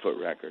Chickenfoot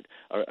record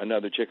or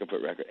another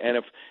Chickenfoot record. And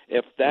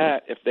if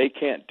they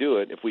can't do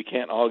it, if we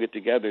can't all get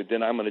together,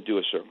 then I'm going to do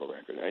a Circle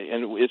record.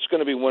 And it's going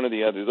to be one or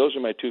the other. Those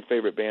are my two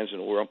favorite bands in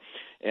the world,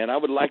 and I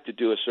would like to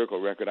do a Circle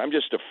record. I'm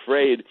just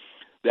afraid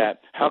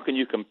that how can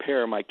you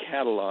compare my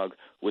catalog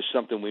with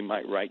something we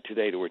might write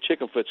today, to where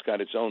Chickenfoot's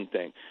got its own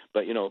thing.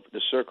 But,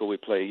 the Circle, we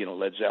play,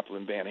 Led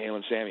Zeppelin, Van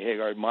Halen, Sammy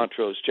Hagar,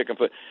 Montrose,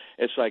 Chickenfoot.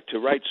 It's like, to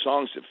write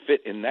songs that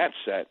fit in that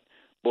set,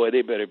 boy,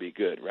 they better be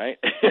good, right?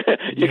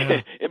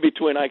 In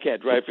between I Can't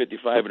Drive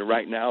 55 and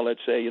Right Now, let's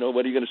say,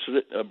 what are you going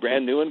to, a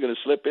brand new one going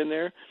to slip in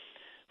there?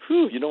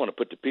 Whew, you don't want to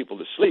put the people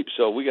to sleep.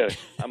 So we got.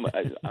 I'm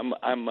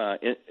a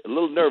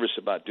little nervous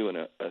about doing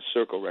a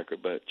Circle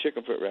record, but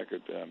Chickenfoot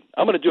record.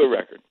 I'm going to do a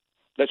record.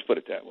 Let's put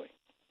it that way.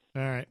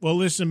 All right. Well,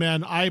 listen,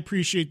 man, I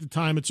appreciate the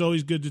time. It's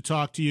always good to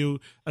talk to you.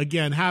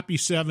 Again, happy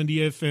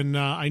 70th, and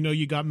I know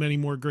you got many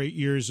more great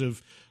years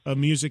of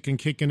music and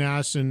kicking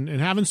ass and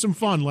having some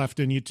fun left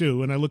in you,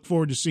 too. And I look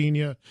forward to seeing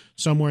you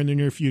somewhere in the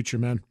near future,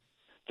 man.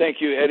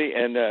 Thank you, Eddie.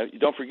 And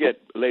don't forget,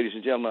 ladies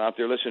and gentlemen out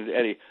there listening to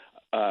Eddie,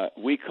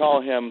 we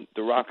call him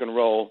the rock and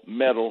roll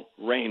metal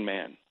Rain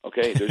Man.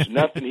 Okay, there's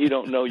nothing he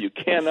don't know. You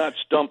cannot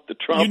stump the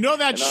Trump. You know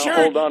that shirt?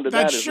 Hold on to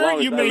that shirt as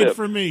long you as made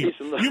for me.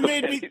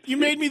 You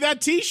made me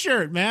that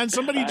T-shirt, man.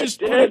 Somebody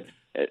just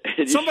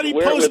somebody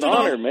posted it with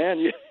honor,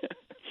 man.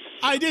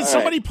 I did.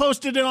 Somebody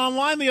posted it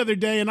online the other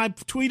day, and I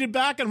tweeted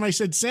back at him. I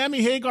said,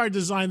 "Sammy Hagar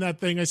designed that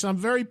thing." I said, "I'm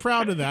very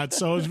proud of that."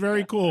 So it was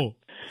very cool.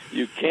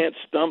 You can't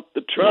stump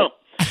the Trump.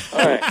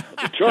 All right,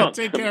 the Trump.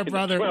 Take care,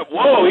 brother.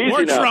 Whoa, easy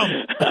More now. Trump.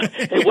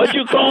 Hey, what'd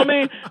you call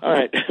me? All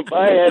right,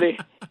 bye, Eddie.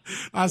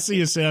 I'll see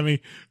you,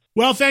 Sammy.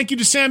 Well, thank you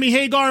to Sammy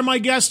Hagar, my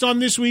guest on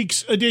this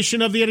week's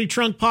edition of the Eddie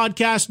Trunk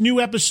Podcast. New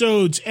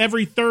episodes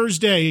every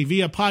Thursday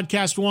via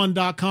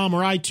podcast1.com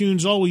or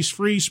iTunes, always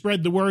free.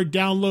 Spread the word,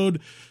 download,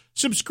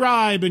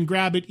 subscribe, and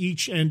grab it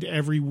each and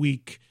every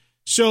week.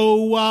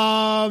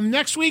 So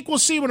next week, we'll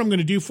see what I'm going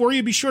to do for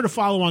you. Be sure to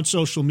follow on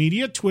social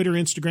media, Twitter,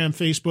 Instagram,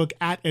 Facebook,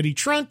 at Eddie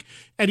Trunk.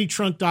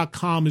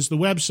 EddieTrunk.com is the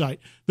website.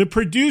 The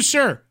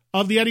producer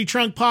of the Eddie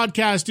Trunk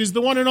Podcast is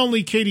the one and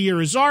only Katie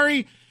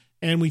Irizarry,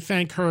 and we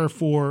thank her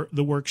for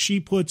the work she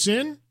puts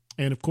in.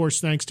 And, of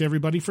course, thanks to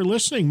everybody for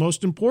listening.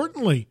 Most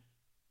importantly,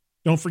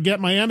 don't forget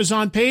my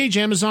Amazon page,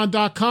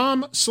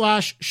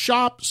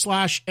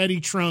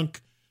 amazon.com/shop/Eddie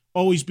Trunk.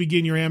 Always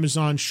begin your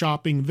Amazon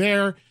shopping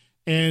there.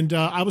 And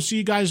I will see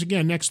you guys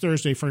again next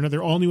Thursday for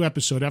another all-new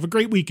episode. Have a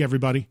great week,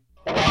 everybody.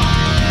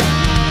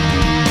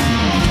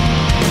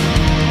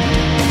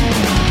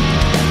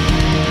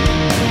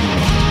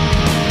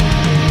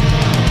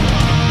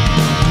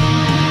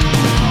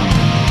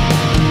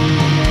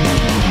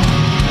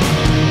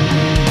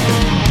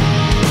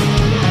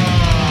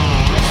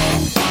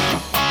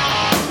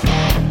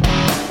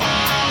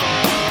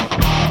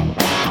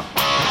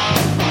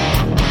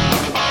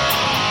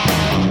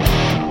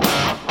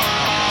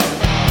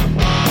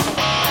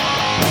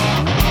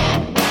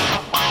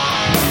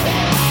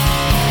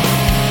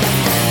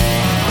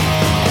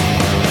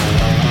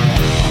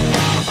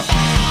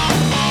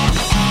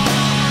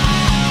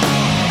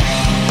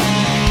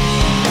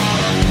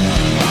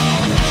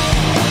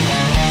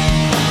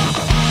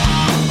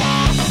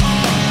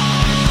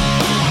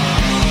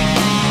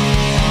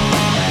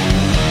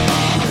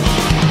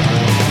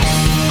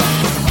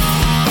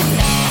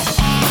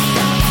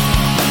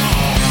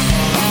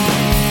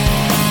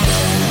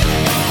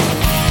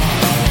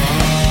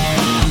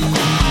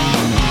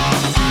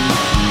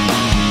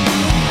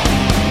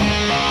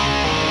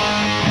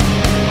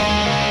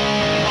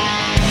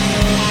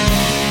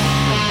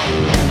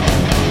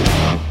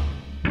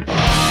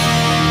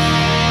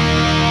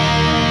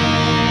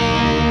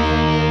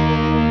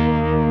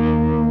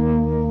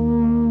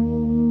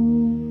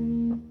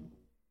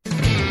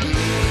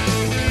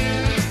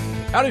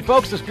 Howdy,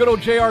 folks. It's good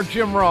old JR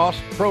Jim Ross,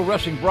 pro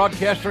wrestling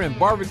broadcaster and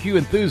barbecue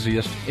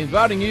enthusiast,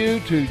 inviting you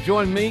to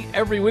join me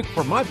every week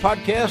for my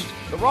podcast,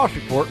 The Ross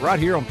Report, right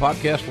here on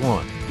Podcast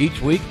One.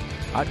 Each week,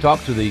 I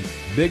talk to the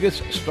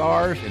biggest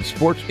stars in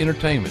sports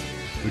entertainment.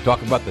 We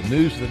talk about the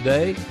news of the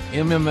day,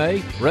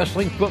 MMA,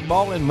 wrestling,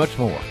 football, and much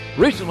more.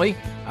 Recently,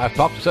 I've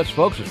talked to such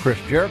folks as Chris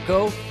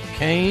Jericho,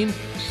 Kane,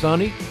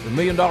 Sonny, the $1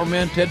 Million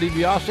Man Ted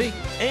DiBiase,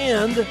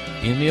 and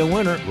Emmy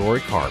winner Rory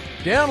Karp.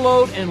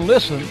 Download and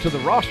listen to The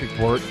Ross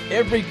Report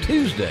every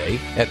Tuesday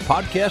at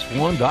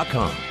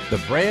PodcastOne.com, the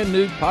brand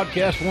new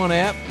Podcast One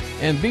app.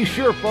 And be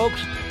sure,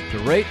 folks, to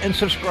rate and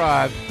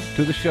subscribe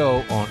to the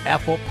show on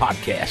Apple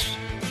Podcasts.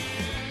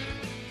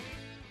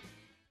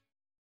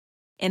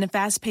 In a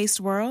fast-paced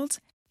world,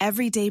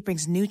 every day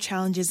brings new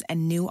challenges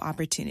and new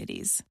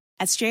opportunities.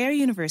 At Strayer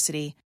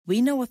University,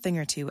 we know a thing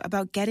or two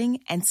about getting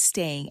and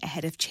staying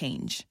ahead of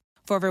change.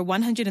 For over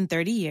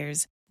 130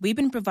 years, we've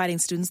been providing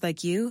students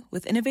like you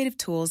with innovative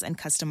tools and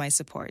customized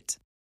support,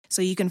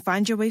 so you can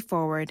find your way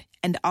forward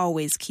and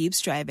always keep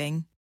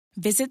striving.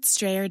 Visit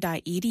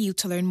strayer.edu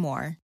to learn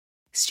more.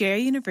 Strayer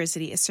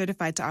University is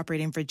certified to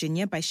operate in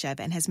Virginia by Chev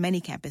and has many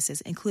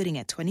campuses, including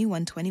at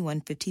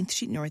 2121 15th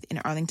Street North in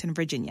Arlington,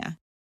 Virginia.